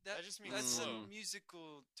not a. That just means that's slow. a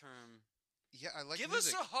musical term. Yeah, I like Give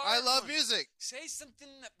music. us a hard I love one. music. Say something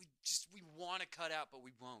that we want to cut out, but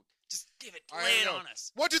we won't. Just give it. All Lay right, it go. on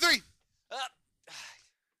us. 1, 2, 3.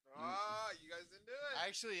 Ah, You guys didn't do it.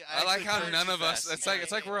 Actually, I like how purged none too of us. fast.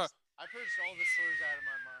 It's like we're. I purged all the slurs out of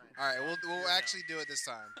my mind. All right, we'll Clear now. actually do it this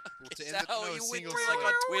time. To Is end that it, how no, you went single through like slur.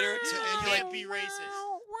 on Twitter? To You end can't be racist.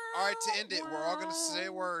 all right, to end it, we're all gonna say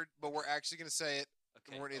a word, but we're actually gonna say it.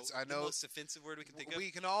 Okay. Word, it's- oh, I the know- most offensive word we can think of.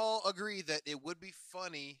 We can all agree that it would be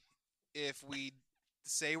funny if we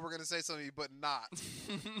say we're gonna say something, but not.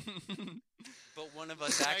 But one of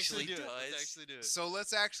us Let's actually do it. does. Let's actually do it. So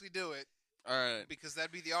let's actually do it All right. because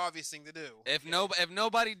that'd be the obvious thing to do. If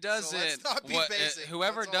nobody does So let's it, not be basic.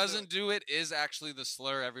 whoever Let's all do doesn't it. do it is actually the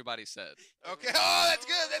slur everybody said. Okay. Oh, that's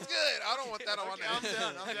good. That's good. I don't want that on my Okay, name. I'm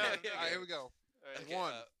down, I'm down. All right, here we go. Alright, Okay,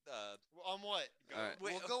 One. On what? Go. All right.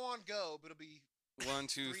 Wait, We'll go on go, but it'll be 1,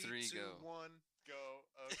 2, 3, 3, 2, go. 1. Go.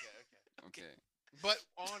 Okay. Okay. Okay. But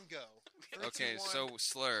on go. 3, Okay. 2, 1. So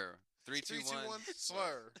slur. 3, 2, 3, 2, 1. 1.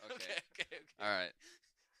 Slur. Okay. okay. All right.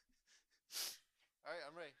 All right.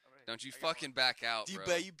 I'm ready. Don't you I got one. fucking back out, You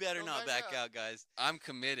bro. you better Don't not back back out. out, guys. I'm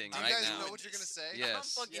committing Do you right guys now. know what you're gonna say? Yes.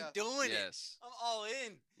 I'm fucking Yeah. doing it. Yes. I'm all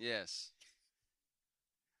in. Yes.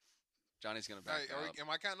 Johnny's gonna All back right, out. am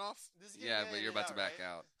I counting off? This is getting Yeah, but you're edited about to out, back right?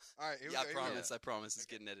 out. All right, here we Yeah, go. Here we go. I promise. It's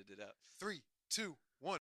getting edited out. 3, 2,